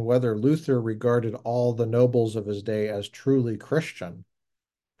question whether Luther regarded all the nobles of his day as truly Christian,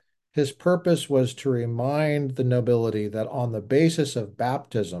 his purpose was to remind the nobility that on the basis of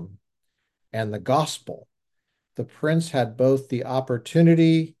baptism and the gospel, the prince had both the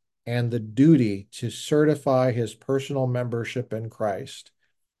opportunity and the duty to certify his personal membership in Christ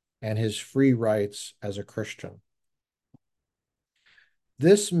and his free rights as a Christian.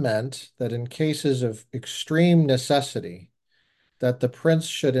 This meant that in cases of extreme necessity, that the prince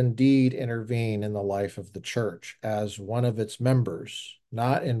should indeed intervene in the life of the church as one of its members,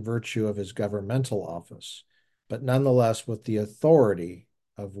 not in virtue of his governmental office, but nonetheless with the authority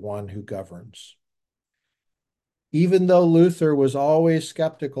of one who governs. Even though Luther was always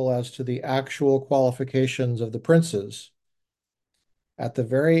skeptical as to the actual qualifications of the princes, at the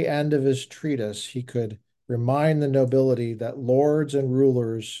very end of his treatise, he could remind the nobility that lords and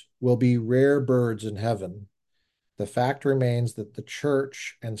rulers will be rare birds in heaven. The fact remains that the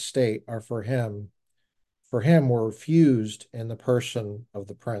church and state are for him were fused in the person of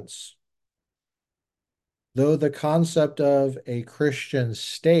the prince. Though the concept of a Christian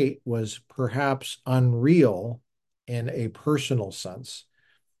state was perhaps unreal in a personal sense,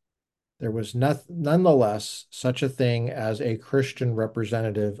 there was nonetheless such a thing as a Christian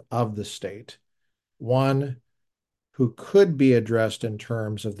representative of the state, one who could be addressed in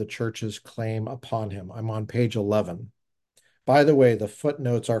terms of the church's claim upon him. I'm on page 11. By the way, the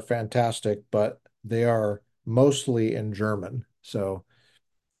footnotes are fantastic, but they are mostly in German. So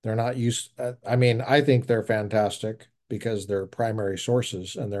they're not used. I mean, I think they're fantastic because they're primary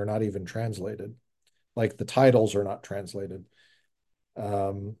sources and they're not even translated. Like the titles are not translated.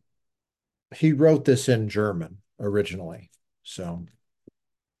 Um, he wrote this in German originally. So,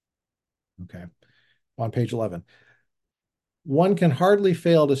 okay. On page 11. One can hardly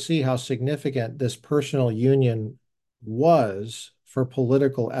fail to see how significant this personal union was for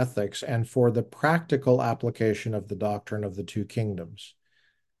political ethics and for the practical application of the doctrine of the two kingdoms.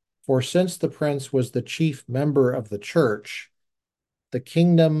 For since the prince was the chief member of the church, the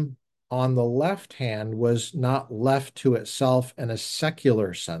kingdom on the left hand was not left to itself in a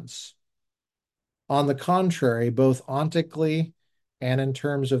secular sense. On the contrary, both ontically and in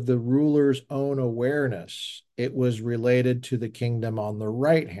terms of the ruler's own awareness, it was related to the kingdom on the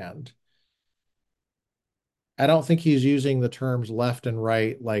right hand. I don't think he's using the terms left and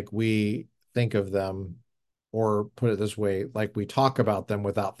right like we think of them, or put it this way, like we talk about them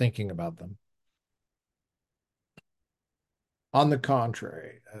without thinking about them. On the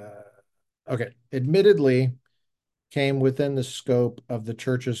contrary, okay, admittedly came within the scope of the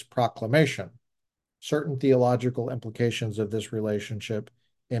church's proclamation, Certain theological implications of this relationship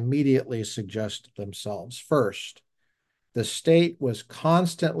immediately suggest themselves. First, the state was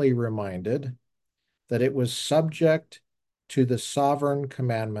constantly reminded that it was subject to the sovereign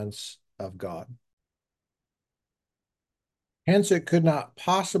commandments of God. Hence, it could not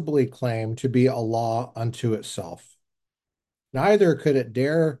possibly claim to be a law unto itself. Neither could it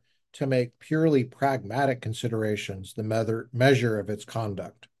dare to make purely pragmatic considerations the measure of its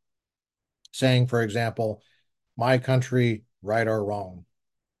conduct, saying, for example, my country, right or wrong.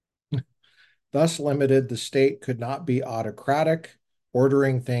 Thus limited, the state could not be autocratic,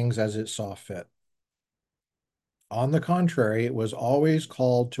 ordering things as it saw fit. On the contrary, it was always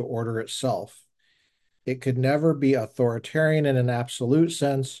called to order itself. It could never be authoritarian in an absolute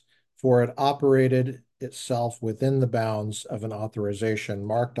sense, for it operated itself within the bounds of an authorization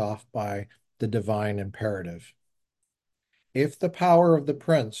marked off by the divine imperative. If the power of the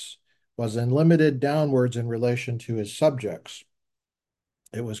prince was unlimited downwards in relation to his subjects,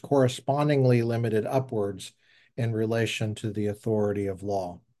 it was correspondingly limited upwards in relation to the authority of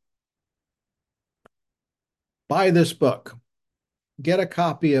law. Buy this book, get a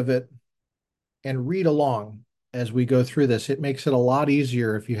copy of it, and read along as we go through this. It makes it a lot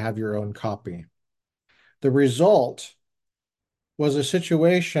easier if you have your own copy. The result was a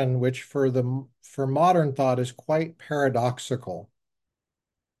situation which for modern thought is quite paradoxical.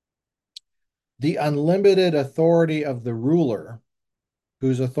 The unlimited authority of the ruler,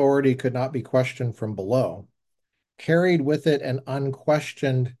 whose authority could not be questioned from below, carried with it an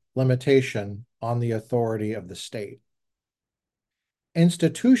unquestioned limitation on the authority of the state.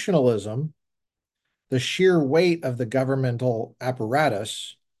 Institutionalism, the sheer weight of the governmental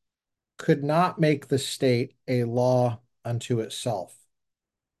apparatus, could not make the state a law unto itself.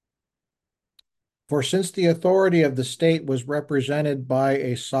 For since the authority of the state was represented by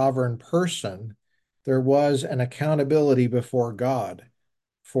a sovereign person, there was an accountability before God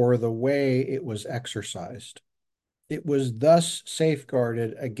for the way it was exercised. It was thus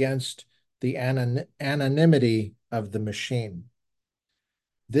safeguarded against the anonymity of the machine.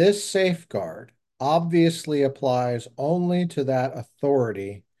 This safeguard obviously applies only to that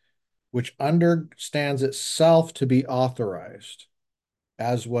authority which understands itself to be authorized,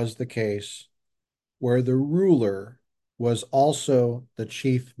 as was the case where the ruler was also the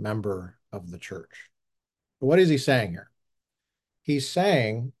chief member of the church. What is he saying here? He's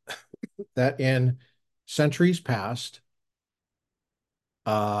saying that in centuries past,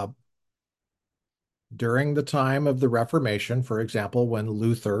 uh, during the time of the Reformation, for example, when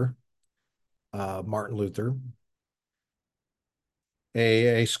Martin Luther,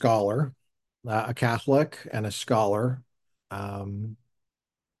 a scholar, a Catholic and a scholar, um,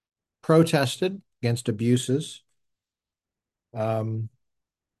 protested against abuses. Um,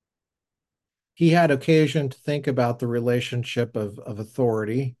 he had occasion to think about the relationship of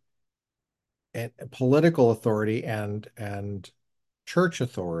authority and political authority and church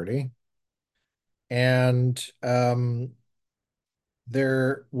authority. And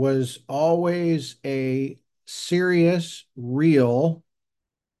there was always a serious, real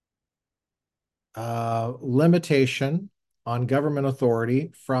limitation on government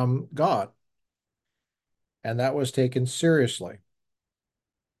authority from God. And that was taken seriously.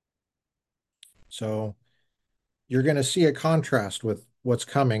 So you're going to see a contrast with what's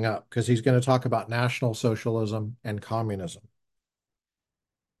coming up because he's going to talk about National Socialism and communism.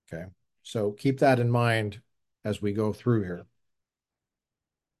 Okay. So keep that in mind as we go through here.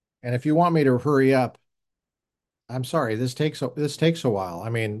 And if you want me to hurry up, I'm sorry, this takes a while. I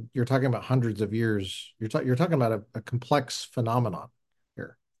mean, you're talking about hundreds of years. You're talking about a complex phenomenon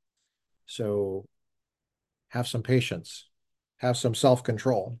here. So have some patience, have some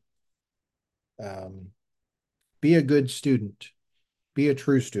self-control. Um, be a good student, be a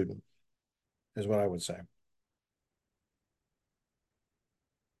true student, is what I would say.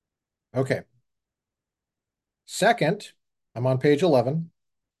 Okay. Second, I'm on page 11.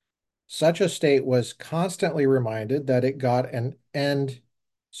 Such a state was constantly reminded that it got an end,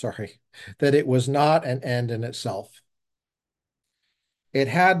 sorry, that it was not an end in itself. It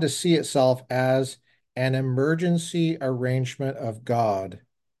had to see itself as an emergency arrangement of God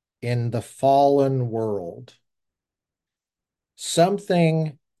in the fallen world,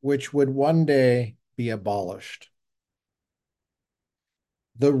 something which would one day be abolished.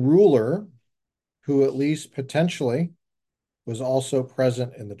 The ruler, who at least potentially was also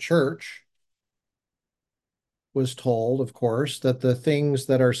present in the church, was told, of course, that the things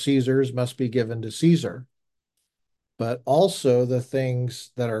that are Caesar's must be given to Caesar, but also the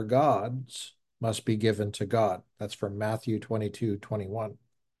things that are God's must be given to God. That's from Matthew 22:21.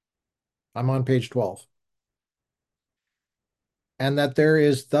 I'm on page 12. And that there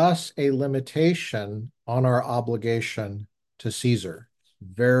is thus a limitation on our obligation to Caesar.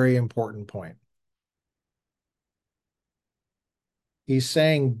 Very important point. He's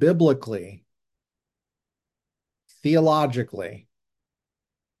saying biblically, theologically,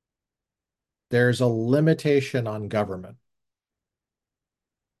 there's a limitation on government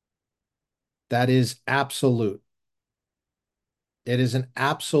that is absolute. It is an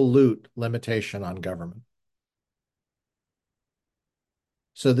absolute limitation on government.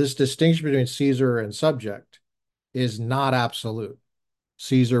 So this distinction between Caesar and subject is not absolute.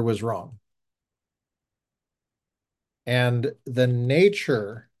 Caesar was wrong. And the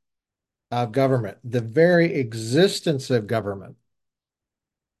nature of government, the very existence of government,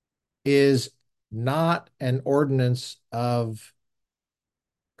 is not an ordinance of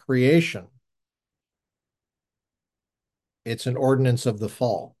creation. It's an ordinance of the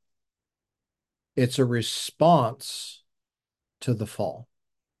fall. It's a response to the fall.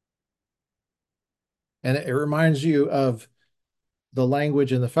 And it reminds you of the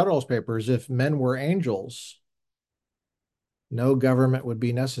language in the Federalist Papers. If men were angels, no government would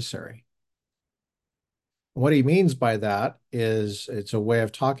be necessary. What he means by that is it's a way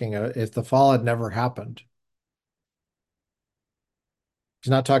of talking. If the fall had never happened,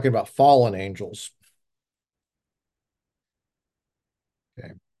 he's not talking about fallen angels.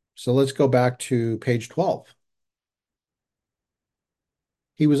 Okay. So let's go back to page 12.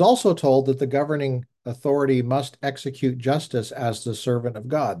 He was also told that the governing authority must execute justice as the servant of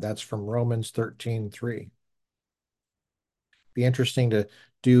God. That's from Romans 13:3. Be interesting to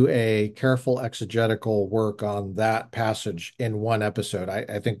do a careful exegetical work on that passage in one episode.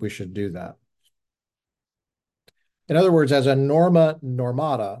 I think we should do that. In other words, as a norma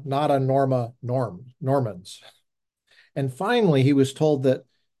normata, not a norma normans. And finally, he was told that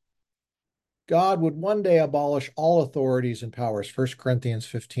God would one day abolish all authorities and powers, 1 Corinthians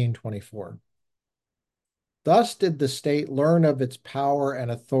 15:24. Thus did the state learn of its power and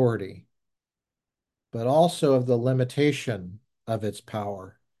authority, but also of the limitation of its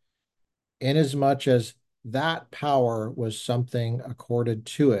power, inasmuch as that power was something accorded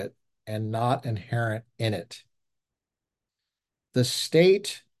to it and not inherent in it. The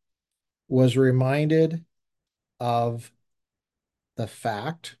state was reminded of the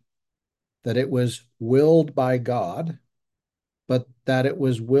fact that it was willed by God, but that it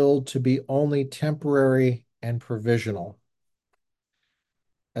was willed to be only temporary and provisional.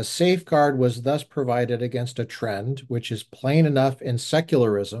 A safeguard was thus provided against a trend which is plain enough in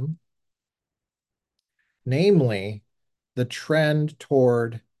secularism, namely the trend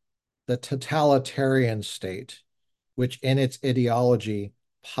toward the totalitarian state, which in its ideology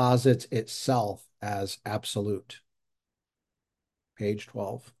posits itself as absolute. Page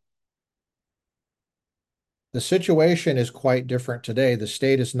 12. The situation is quite different today. The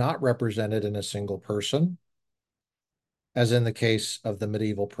state is not represented in a single person, as in the case of the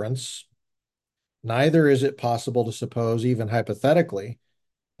medieval prince. Neither is it possible to suppose, even hypothetically,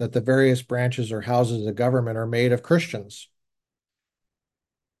 that the various branches or houses of government are made of Christians.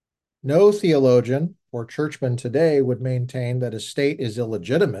 No theologian or churchman today would maintain that a state is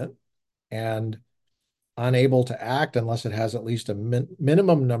illegitimate and unable to act unless it has at least a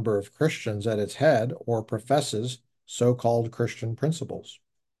minimum number of Christians at its head or professes so-called Christian principles.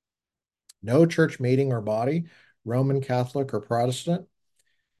 No church meeting or body, Roman Catholic or Protestant,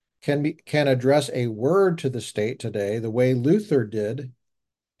 can address a word to the state today the way Luther did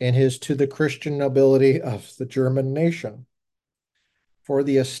in his To the Christian Nobility of the German Nation. For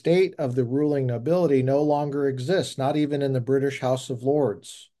the estate of the ruling nobility no longer exists, not even in the British House of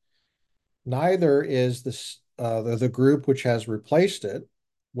Lords. Neither is the group which has replaced it,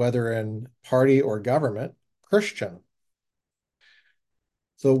 whether in party or government, Christian.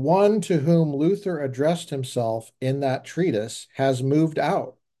 The one to whom Luther addressed himself in that treatise has moved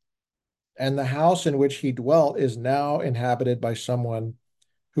out, and the house in which he dwelt is now inhabited by someone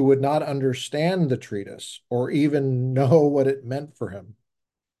who would not understand the treatise or even know what it meant for him.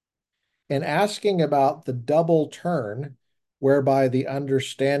 In asking about the double turn whereby the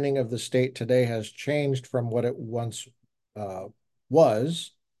understanding of the state today has changed from what it once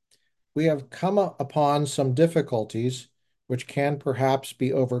was, we have come upon some difficulties which can perhaps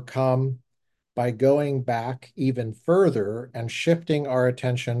be overcome by going back even further and shifting our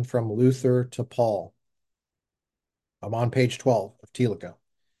attention from Luther to Paul. I'm on page 12 of Thielicke.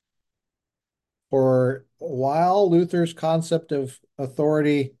 For while Luther's concept of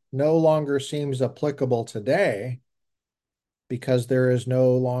authority no longer seems applicable today, because there is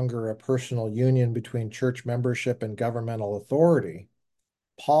no longer a personal union between church membership and governmental authority,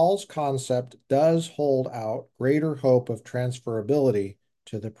 Paul's concept does hold out greater hope of transferability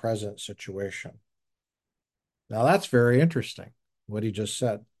to the present situation. Now, that's very interesting, what he just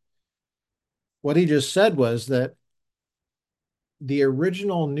said. What he just said was that the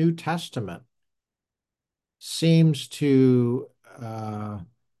original New Testament seems to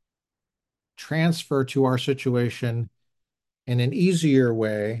transfer to our situation in an easier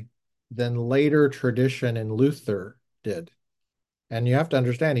way than later tradition in Luther did. And you have to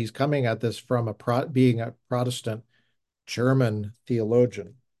understand, he's coming at this from being a Protestant German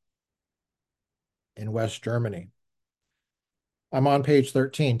theologian in West Germany. I'm on page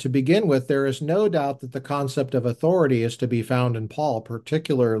 13. To begin with, there is no doubt that the concept of authority is to be found in Paul,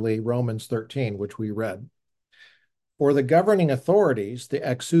 particularly Romans 13, which we read. For the governing authorities, the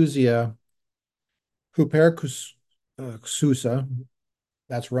exousia huperexousa,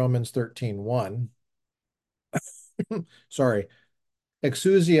 that's Romans 13:1. Sorry,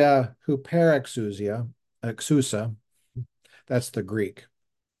 exousia huperexousia, exousa, that's the Greek,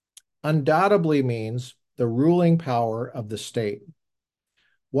 undoubtedly means the ruling power of the state.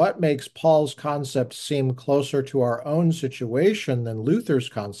 What makes Paul's concept seem closer to our own situation than Luther's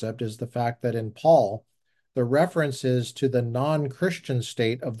concept is the fact that in Paul, the reference is to the non-Christian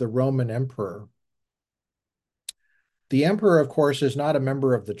state of the Roman emperor. The emperor, of course, is not a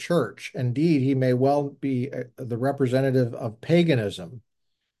member of the church. Indeed, he may well be the representative of paganism,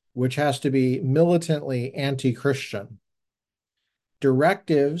 which has to be militantly anti-Christian.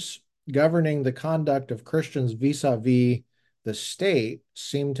 Directives governing the conduct of Christians vis-a-vis the state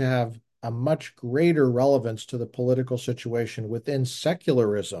seem to have a much greater relevance to the political situation within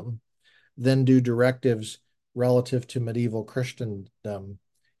secularism than do directives relative to medieval Christendom,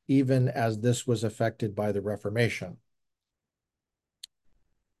 even as this was affected by the Reformation.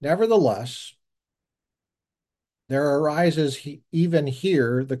 Nevertheless, there arises even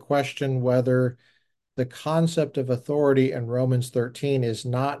here the question whether the concept of authority in Romans 13 is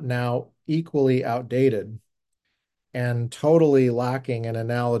not now equally outdated and totally lacking an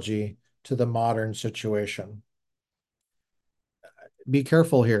analogy to the modern situation. Be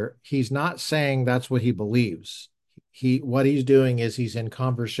careful here. He's not saying that's what he believes. What he's doing is he's in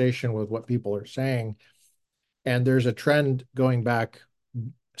conversation with what people are saying. And there's a trend going back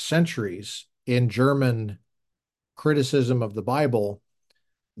centuries in German criticism of the Bible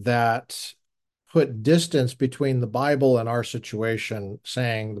that put distance between the Bible and our situation,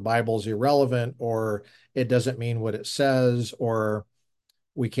 saying the Bible's irrelevant, or it doesn't mean what it says, or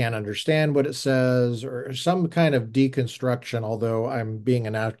we can't understand what it says, or some kind of deconstruction, although I'm being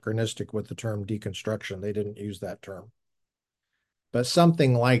anachronistic with the term deconstruction. They didn't use that term. But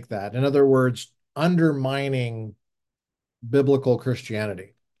something like that. In other words, undermining biblical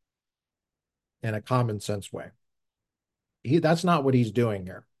Christianity in a common sense way. That's not what he's doing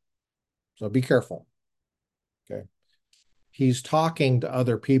here. So be careful. Okay. He's talking to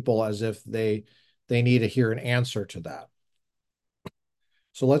other people as if they need to hear an answer to that.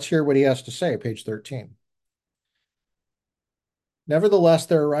 So let's hear what he has to say, page 13. Nevertheless,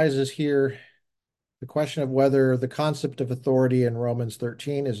 there arises here the question of whether the concept of authority in Romans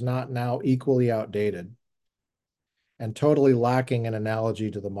 13 is not now equally outdated and totally lacking an analogy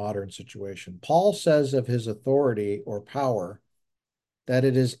to the modern situation. Paul says of his authority or power that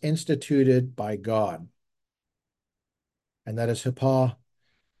it is instituted by God, and that is hypo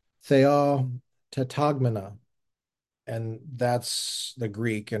theo tetagmena, and that's the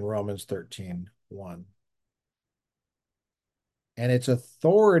Greek in Romans 13:1. And its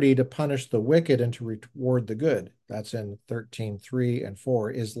authority to punish the wicked and to reward the good, that's in 13:3 and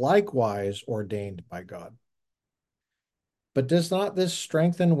 4, is likewise ordained by God. But does not this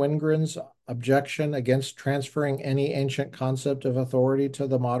strengthen Wingren's objection against transferring any ancient concept of authority to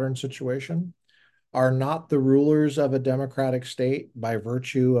the modern situation? Are not the rulers of a democratic state, by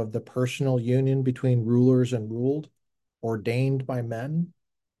virtue of the personal union between rulers and ruled, ordained by men?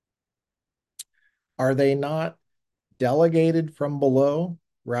 Are they not delegated from below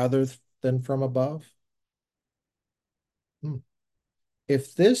rather than from above?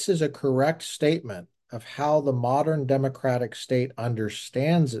 If this is a correct statement of how the modern democratic state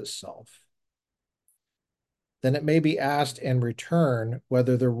understands itself, then it may be asked in return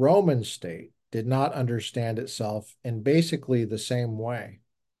whether the Roman state did not understand itself in basically the same way,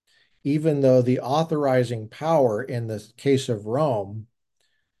 even though the authorizing power in the case of Rome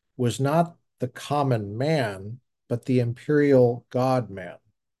was not the common man, but the imperial God-man.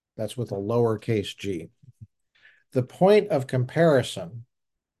 That's with a lowercase g. The point of comparison,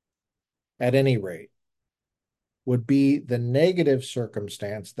 at any rate, would be the negative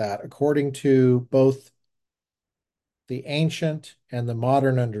circumstance that, according to both the ancient and the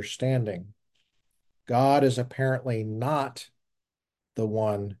modern understanding, God is apparently not the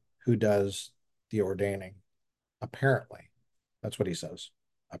one who does the ordaining. Apparently. That's what he says.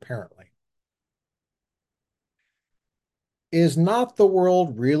 Apparently. Is not the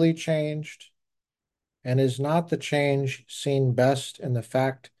world really changed? And is not the change seen best in the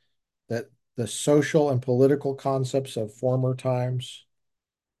fact that the social and political concepts of former times,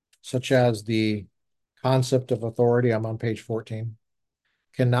 such as the concept of authority, I'm on page 14,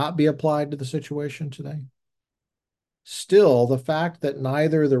 cannot be applied to the situation today? Still, the fact that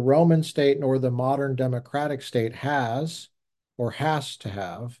neither the Roman state nor the modern democratic state has or has to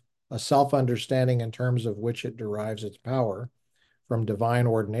have a self-understanding in terms of which it derives its power from divine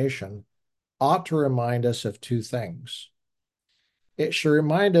ordination ought to remind us of two things. It should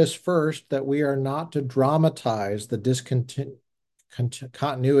remind us first that we are not to dramatize the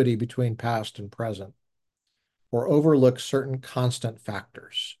discontinuity between past and present or overlook certain constant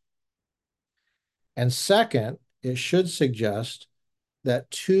factors. And second, it should suggest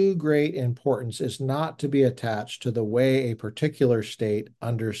that too great importance is not to be attached to the way a particular state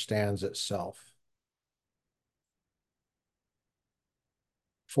understands itself.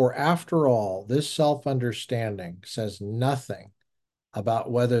 For after all, this self-understanding says nothing about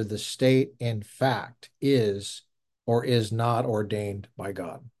whether the state in fact is or is not ordained by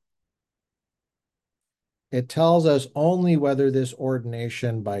God. It tells us only whether this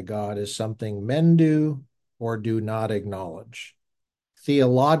ordination by God is something men do or do not acknowledge.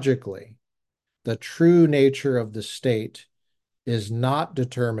 Theologically, the true nature of the state is not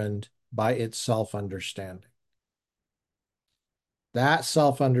determined by its self-understanding. That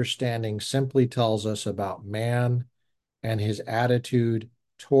self-understanding simply tells us about man and his attitude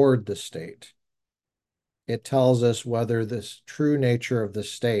toward the state. It tells us whether this true nature of the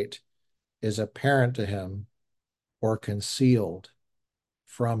state is apparent to him or concealed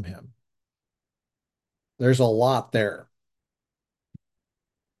from him. There's a lot there.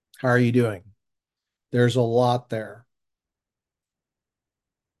 How are you doing? There's a lot there.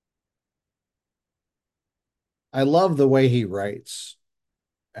 I love the way he writes.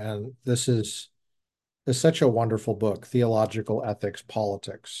 And this is such a wonderful book, Theological Ethics,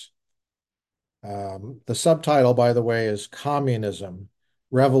 Politics. The subtitle, by the way, is Communism,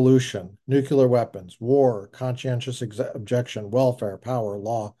 Revolution, Nuclear Weapons, War, Conscientious Objection, Welfare, Power,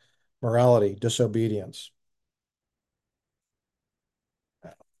 Law, Morality, Disobedience.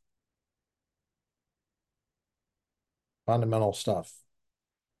 Fundamental stuff.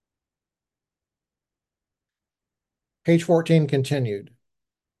 Page 14 continued.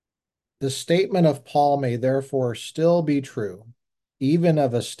 The statement of Paul may therefore still be true, even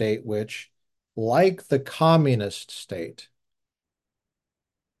of a state which, like the communist state,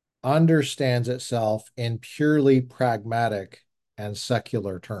 understands itself in purely pragmatic and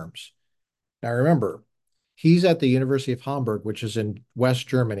secular terms. Now remember, he's at the University of Hamburg, which is in West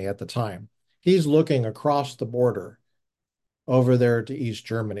Germany at the time. He's looking across the border over there to East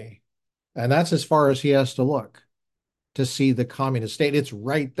Germany. And that's as far as he has to look to see the communist state. It's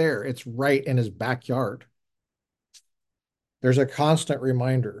right there. It's right in his backyard. There's a constant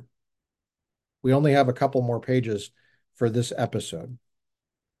reminder. We only have a couple more pages for this episode.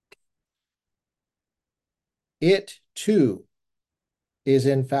 It too is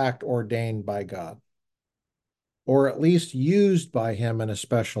in fact ordained by God, or at least used by him in a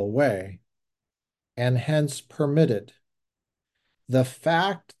special way, and hence permitted. The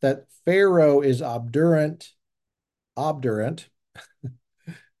fact that Pharaoh is obdurate in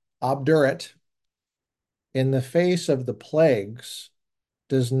the face of the plagues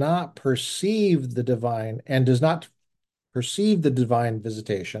does not perceive the divine and does not perceive the divine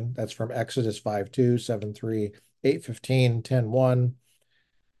visitation. That's from Exodus 5:2, 7:3, 8:15, 10:1.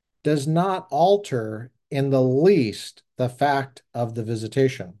 Does not alter in the least the fact of the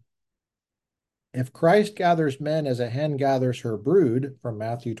visitation. If Christ gathers men as a hen gathers her brood, from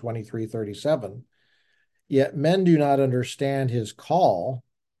Matthew 23:37, yet men do not understand his call,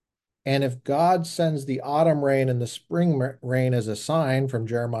 and if God sends the autumn rain and the spring rain as a sign, from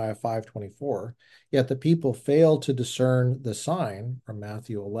Jeremiah 5:24, yet the people fail to discern the sign, from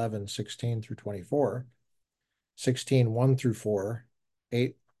Matthew 11:16 through 24, 16:1 through 4,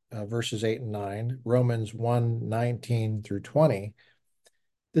 8 verses 8 and 9, Romans 1:19 through 20,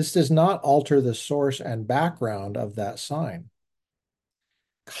 this does not alter the source and background of that sign.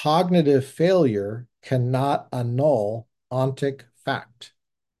 Cognitive failure cannot annul ontic fact.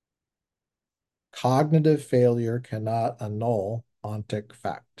 Cognitive failure cannot annul ontic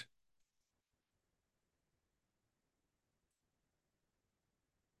fact.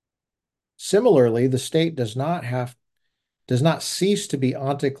 Similarly, the state does not have does not cease to be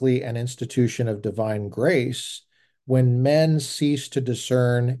ontically an institution of divine grace when men cease to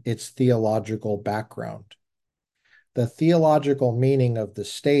discern its theological background. The theological meaning of the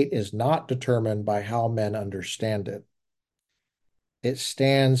state is not determined by how men understand it. It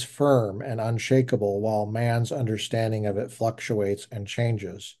stands firm and unshakable while man's understanding of it fluctuates and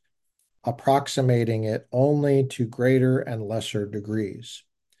changes, approximating it only to greater and lesser degrees.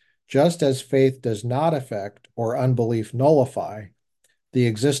 Just as faith does not affect or unbelief nullify the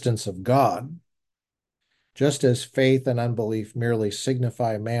existence of God, just as faith and unbelief merely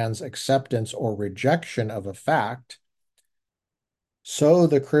signify man's acceptance or rejection of a fact, so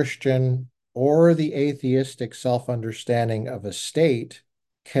the Christian or the atheistic self-understanding of a state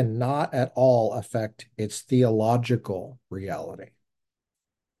cannot at all affect its theological reality.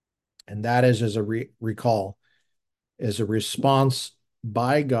 And that is, as a recall, is a response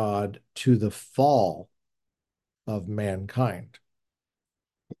by God to the fall of mankind.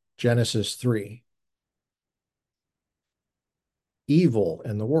 Genesis 3. Evil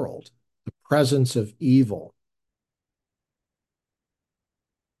in the world, the presence of evil,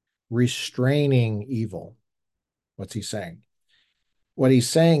 restraining evil. What's he saying? What he's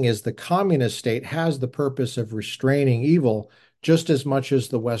saying is the communist state has the purpose of restraining evil just as much as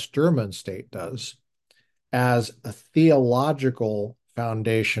the West German state does, as a theological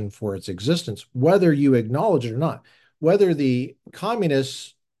foundation for its existence, whether you acknowledge it or not. Whether the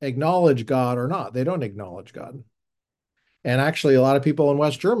communists acknowledge God or not, they don't acknowledge God. And actually, a lot of people in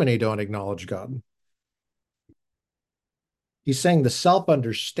West Germany don't acknowledge God. He's saying the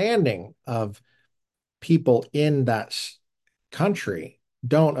self-understanding of people in that country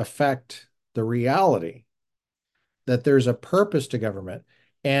don't affect the reality that there's a purpose to government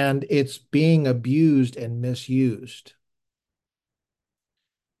and it's being abused and misused.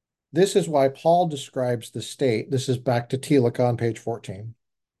 This is why Paul describes the state. This is back to Thielicke on page 14.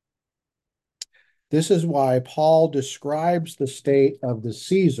 This is why Paul describes the state of the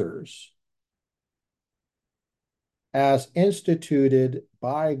Caesars as instituted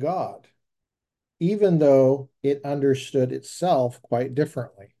by God, even though it understood itself quite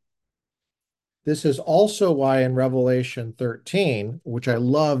differently. This is also why in Revelation 13, which I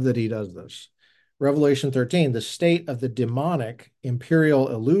love that he does this, Revelation 13, the state of the demonic imperial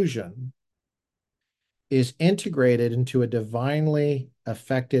illusion is integrated into a divinely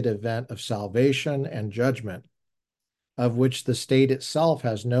affected event of salvation and judgment, of which the state itself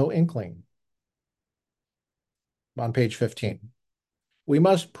has no inkling. On page 15. We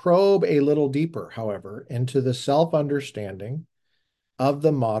must probe a little deeper, however, into the self-understanding of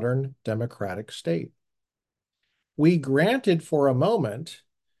the modern democratic state. We granted for a moment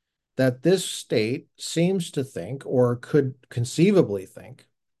that this state seems to think, or could conceivably think,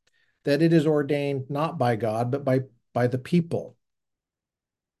 that it is ordained not by God, but by the people.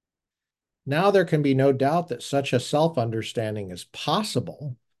 Now there can be no doubt that such a self-understanding is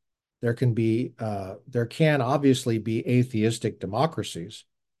possible. There can obviously be atheistic democracies.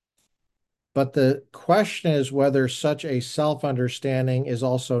 But the question is whether such a self-understanding is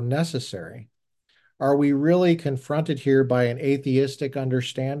also necessary. Are we really confronted here by an atheistic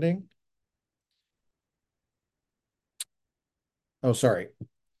understanding? Oh, sorry.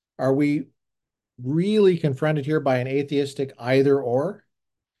 Are we really confronted here by an atheistic either or?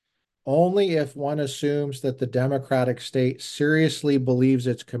 Only if one assumes that the democratic state seriously believes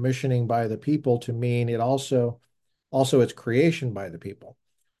its commissioning by the people to mean it also its creation by the people.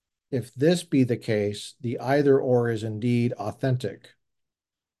 If this be the case, the either or is indeed authentic,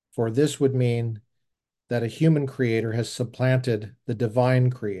 for this would mean that a human creator has supplanted the divine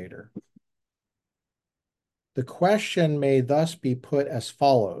creator. The question may thus be put as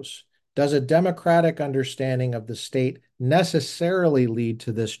follows. Does a democratic understanding of the state necessarily lead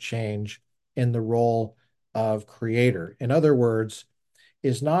to this change in the role of creator? In other words,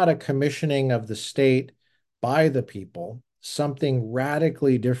 is not a commissioning of the state by the people something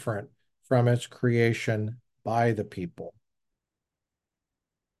radically different from its creation by the people?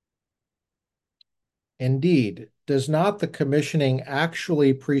 Indeed, does not the commissioning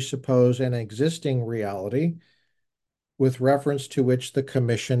actually presuppose an existing reality with reference to which the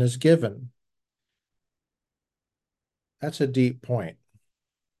commission is given? That's a deep point.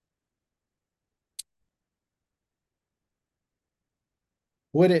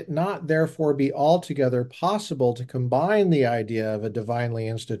 Would it not therefore be altogether possible to combine the idea of a divinely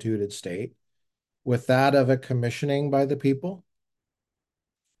instituted state with that of a commissioning by the people?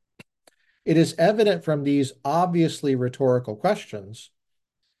 It is evident from these obviously rhetorical questions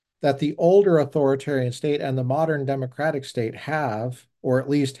that the older authoritarian state and the modern democratic state have, or at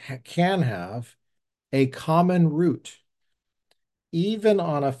least can have, a common root Even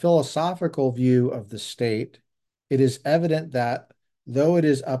on a philosophical view of the state, it is evident that though it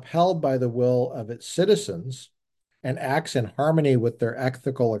is upheld by the will of its citizens and acts in harmony with their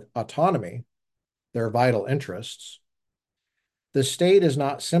ethical autonomy, their vital interests, the state is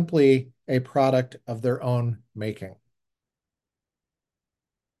not simply a product of their own making.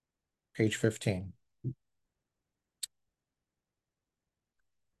 Page 15.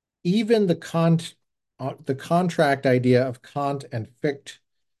 Even the contract idea of Kant and Fichte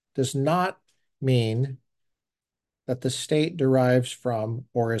does not mean that the state derives from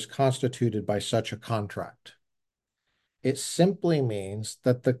or is constituted by such a contract. It simply means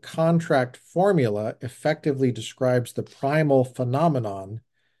that the contract formula effectively describes the primal phenomenon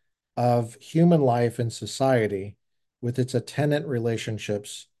of human life and society with its attendant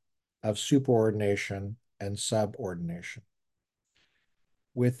relationships of superordination and subordination.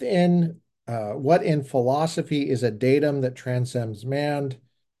 Within what in philosophy is a datum that transcends man.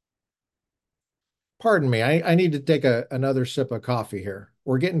 Pardon me, I need to take another sip of coffee here.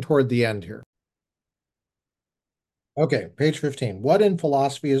 We're getting toward the end here. Okay, page 15. What in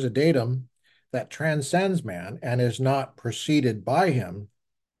philosophy is a datum that transcends man and is not preceded by him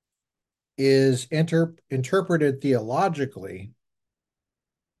is interpreted theologically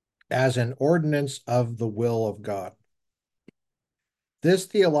as an ordinance of the will of God. This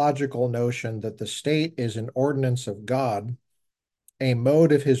theological notion that the state is an ordinance of God, a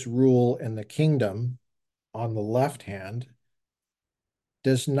mode of his rule in the kingdom on the left hand,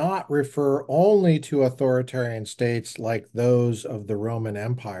 does not refer only to authoritarian states like those of the Roman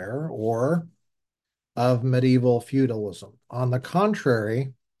Empire or of medieval feudalism. On the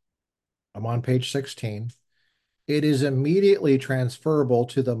contrary, I'm on page 16, it is immediately transferable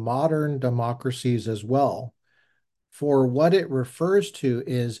to the modern democracies as well, for what it refers to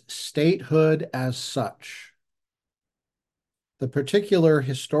is statehood as such. The particular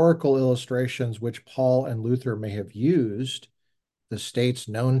historical illustrations which Paul and Luther may have used, the states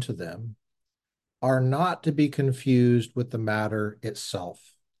known to them, are not to be confused with the matter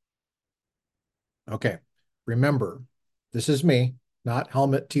itself. Okay, remember, this is me, not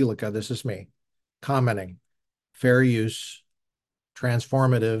Helmut Thielicke, this is me, commenting, fair use,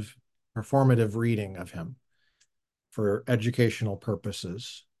 transformative, performative reading of him for educational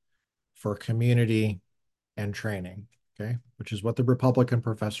purposes, for community and training, okay, which is what the Republican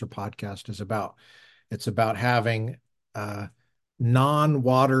Professor podcast is about. It's about having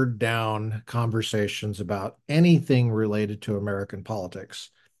non-watered down conversations about anything related to American politics.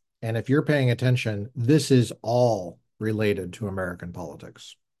 And if you're paying attention, this is all related to American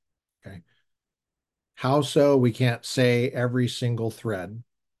politics. Okay. How so? We can't say every single thread.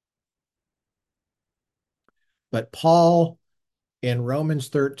 But Paul in Romans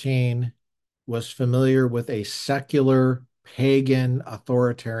 13 was familiar with a secular, pagan,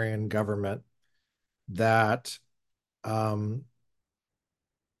 authoritarian government that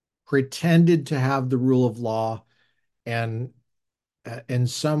pretended to have the rule of law and in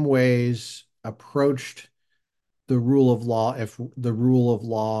some ways approached the rule of law, if the rule of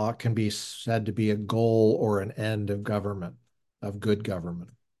law can be said to be a goal or an end of government, of good government.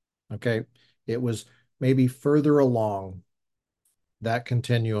 Okay. It was maybe further along that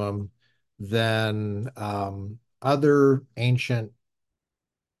continuum than other ancient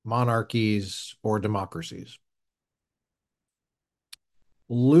monarchies or democracies.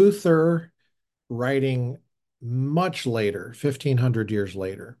 Luther, writing much later, 1500 years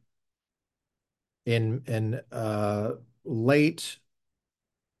later, in late,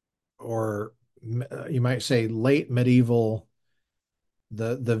 or you might say late medieval,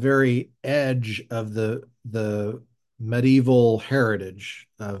 the very edge of the medieval heritage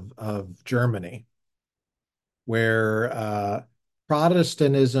of Germany, where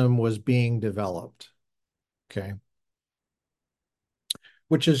Protestantism was being developed, okay,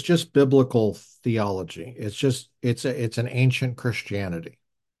 which is just biblical theology. It's an ancient Christianity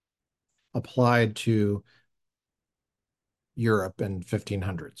applied to Europe in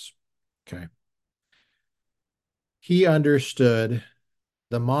 1500s. Okay. He understood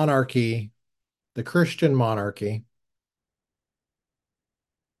the monarchy, the Christian monarchy,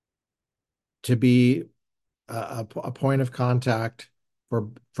 to be a point of contact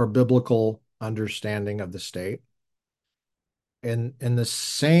for biblical understanding of the state. In the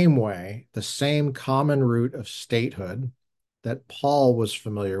same way, the same common root of statehood that Paul was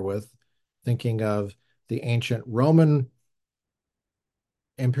familiar with, thinking of the ancient Roman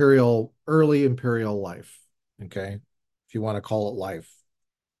early imperial life, okay, if you want to call it life,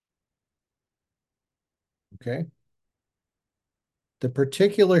 okay. The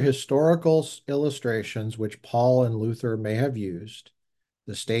particular historical illustrations which Paul and Luther may have used,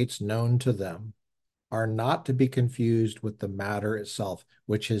 the states known to them, are not to be confused with the matter itself,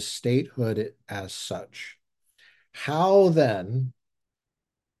 which is statehood as such. How then,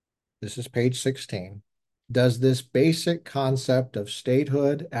 this is page 16, does this basic concept of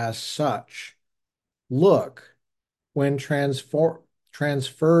statehood as such look when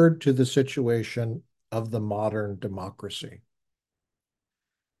transferred to the situation of the modern democracy?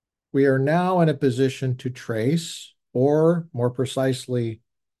 We are now in a position to trace, or more precisely,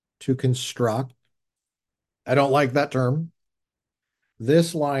 to construct, I don't like that term,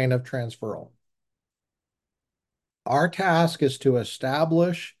 this line of transferal. Our task is to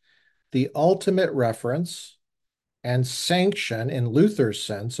establish the ultimate reference and sanction in Luther's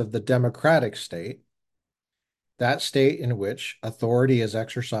sense of the democratic state, that state in which authority is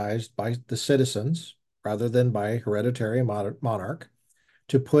exercised by the citizens rather than by hereditary monarch.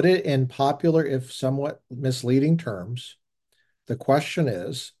 To put it in popular, if somewhat misleading terms, the question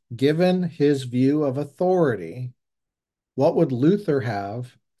is, given his view of authority, what would Luther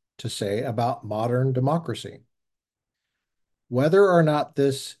have to say about modern democracy? Whether or not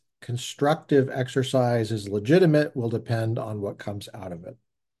this constructive exercise is legitimate will depend on what comes out of it.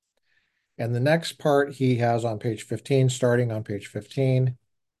 And the next part he has on page 15, starting on page 15,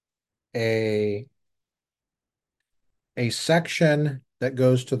 a section that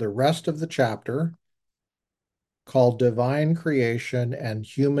goes to the rest of the chapter called Divine Creation and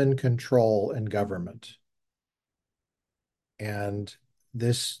Human Control in Government. And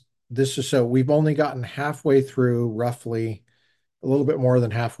this is, so we've only gotten halfway through, roughly a little bit more than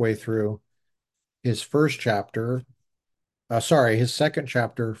halfway through his his second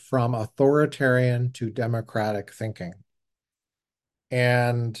chapter, From Authoritarian to Democratic Thinking.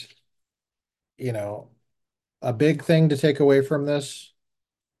 And, you know, a big thing to take away from this,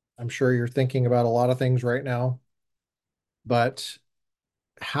 I'm sure you're thinking about a lot of things right now, but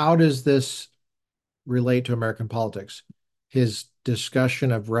how does this relate to American politics? His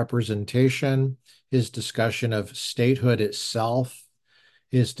discussion of representation, his discussion of statehood itself,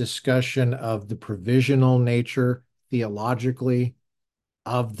 his discussion of the provisional nature theologically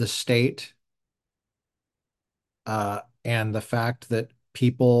of the state, and the fact that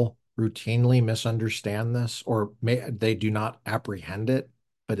people routinely misunderstand this, or they do not apprehend it,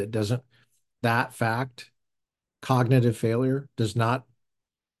 but it doesn't, that fact, cognitive failure, does not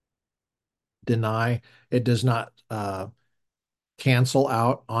deny, it does not cancel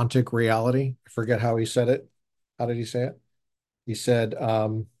out ontic reality. I forget how he said it. How did he say it? He said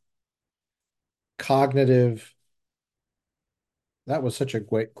cognitive, that was such a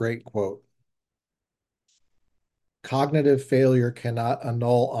great quote. Cognitive failure cannot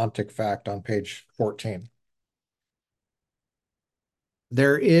annul ontic fact on page 14.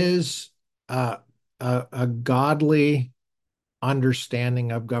 There is a godly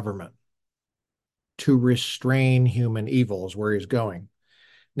understanding of government to restrain human evils, where he's going.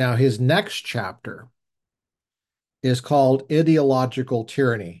 Now, his next chapter is called Ideological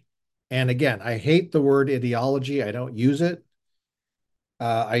Tyranny. And again, I hate the word ideology. I don't use it.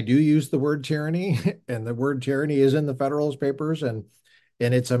 I do use the word tyranny, and the word tyranny is in the Federalist Papers, and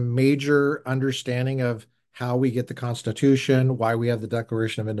it's a major understanding of how we get the Constitution, why we have the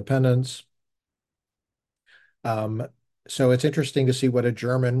Declaration of Independence. So it's interesting to see what a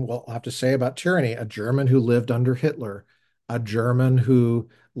German will have to say about tyranny, a German who lived under Hitler, a German who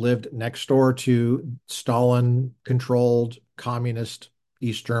lived next door to Stalin-controlled communist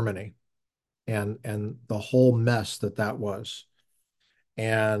East Germany, and the whole mess that was.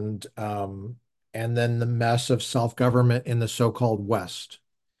 And then the mess of self-government in the so-called West,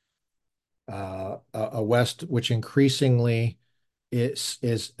 a West which increasingly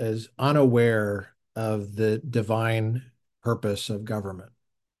is unaware of the divine purpose of government,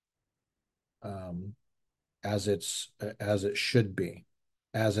 um, as it should be,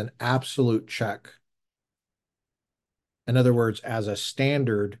 as an absolute check. In other words, as a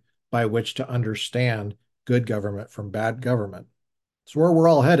standard by which to understand good government from bad government. It's where we're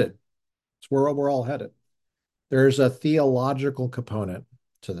all headed. It's where we're all headed. There's a theological component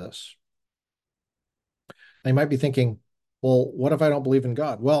to this. They might be thinking, well, what if I don't believe in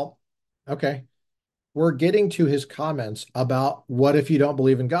God? Well, okay. We're getting to his comments about what if you don't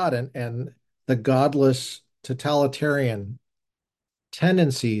believe in God, and the godless totalitarian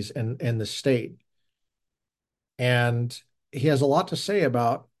tendencies in the state. And he has a lot to say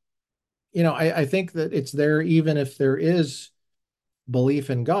about, I think that it's there even if there is belief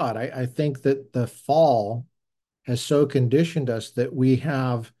in God. I think that the fall has so conditioned us that we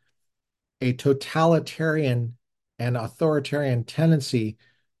have a totalitarian and authoritarian tendency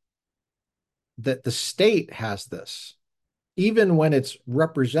that the state has this, even when it's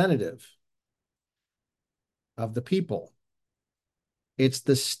representative of the people. It's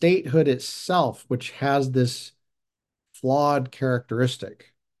the statehood itself which has this flawed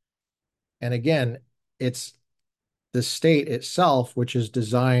characteristic. And again, it's the state itself which is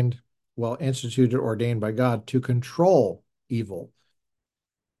designed, well, instituted, ordained by God to control evil.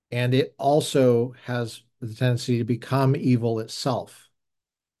 And it also has the tendency to become evil itself,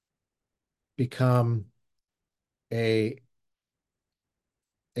 become a,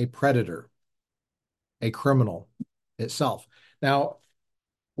 a predator, a criminal itself. Now,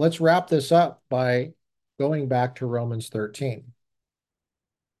 let's wrap this up by going back to Romans 13.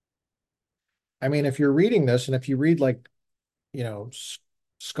 I mean, if you're reading this and if you read like, you know,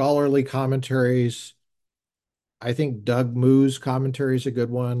 scholarly commentaries, I think Doug Moo's commentary is a good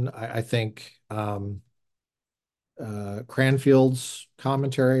one. I think Cranfield's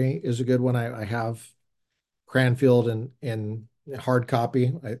commentary is a good one. I have Cranfield in hard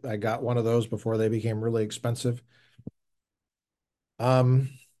copy. I got one of those before they became really expensive. Um,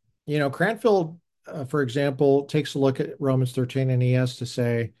 Cranfield, for example, takes a look at Romans 13 and he has to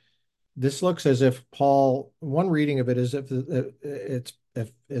say, this looks as if Paul, one reading of it is if it's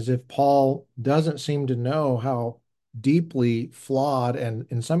if, as if Paul doesn't seem to know how deeply flawed and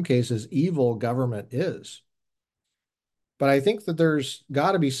in some cases evil government is. But I think that there's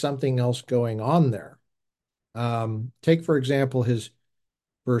got to be something else going on there. Take, for example, his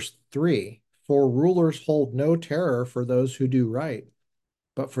verse 3, for rulers hold no terror for those who do right,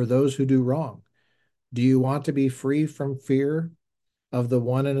 but for those who do wrong. Do you want to be free from fear of the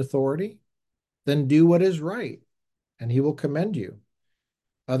one in authority? Then do what is right, and he will commend you.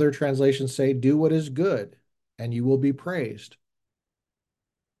 Other translations say, do what is good, and you will be praised.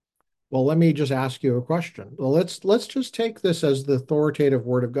 Well, let me just ask you a question. Well, let's just take this as the authoritative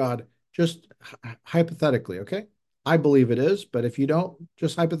word of God, just hypothetically, okay? I believe it is, but if you don't,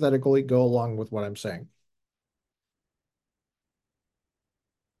 just hypothetically go along with what I'm saying.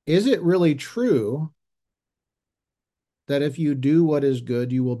 Is it really true that if you do what is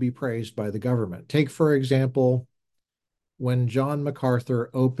good, you will be praised by the government? Take, for example, when John MacArthur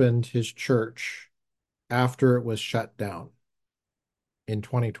opened his church after it was shut down in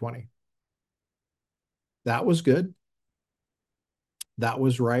 2020. That was good. That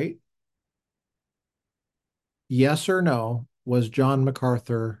was right. Yes or no, was John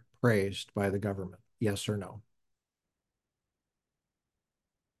MacArthur praised by the government? Yes or no?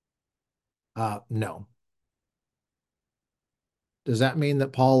 No. Does that mean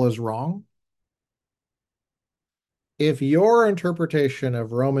that Paul is wrong? If your interpretation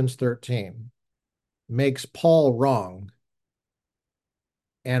of Romans 13 makes Paul wrong,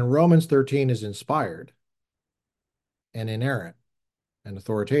 and Romans 13 is inspired and inerrant and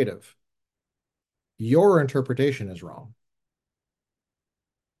authoritative, your interpretation is wrong.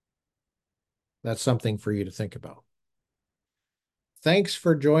 That's something for you to think about. Thanks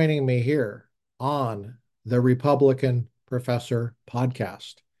for joining me here on the Republican Professor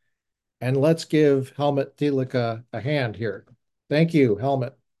podcast. And let's give Helmut Thielicke a hand here. Thank you,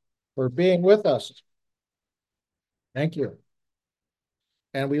 Helmut, for being with us. Thank you.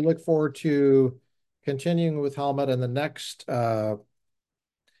 And we look forward to continuing with Helmut in the next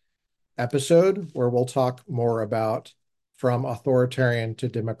episode, where we'll talk more about from authoritarian to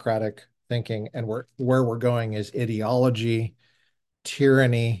democratic thinking. And where we're going is ideology,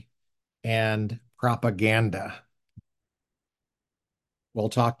 tyranny, and propaganda. We'll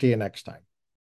talk to you next time.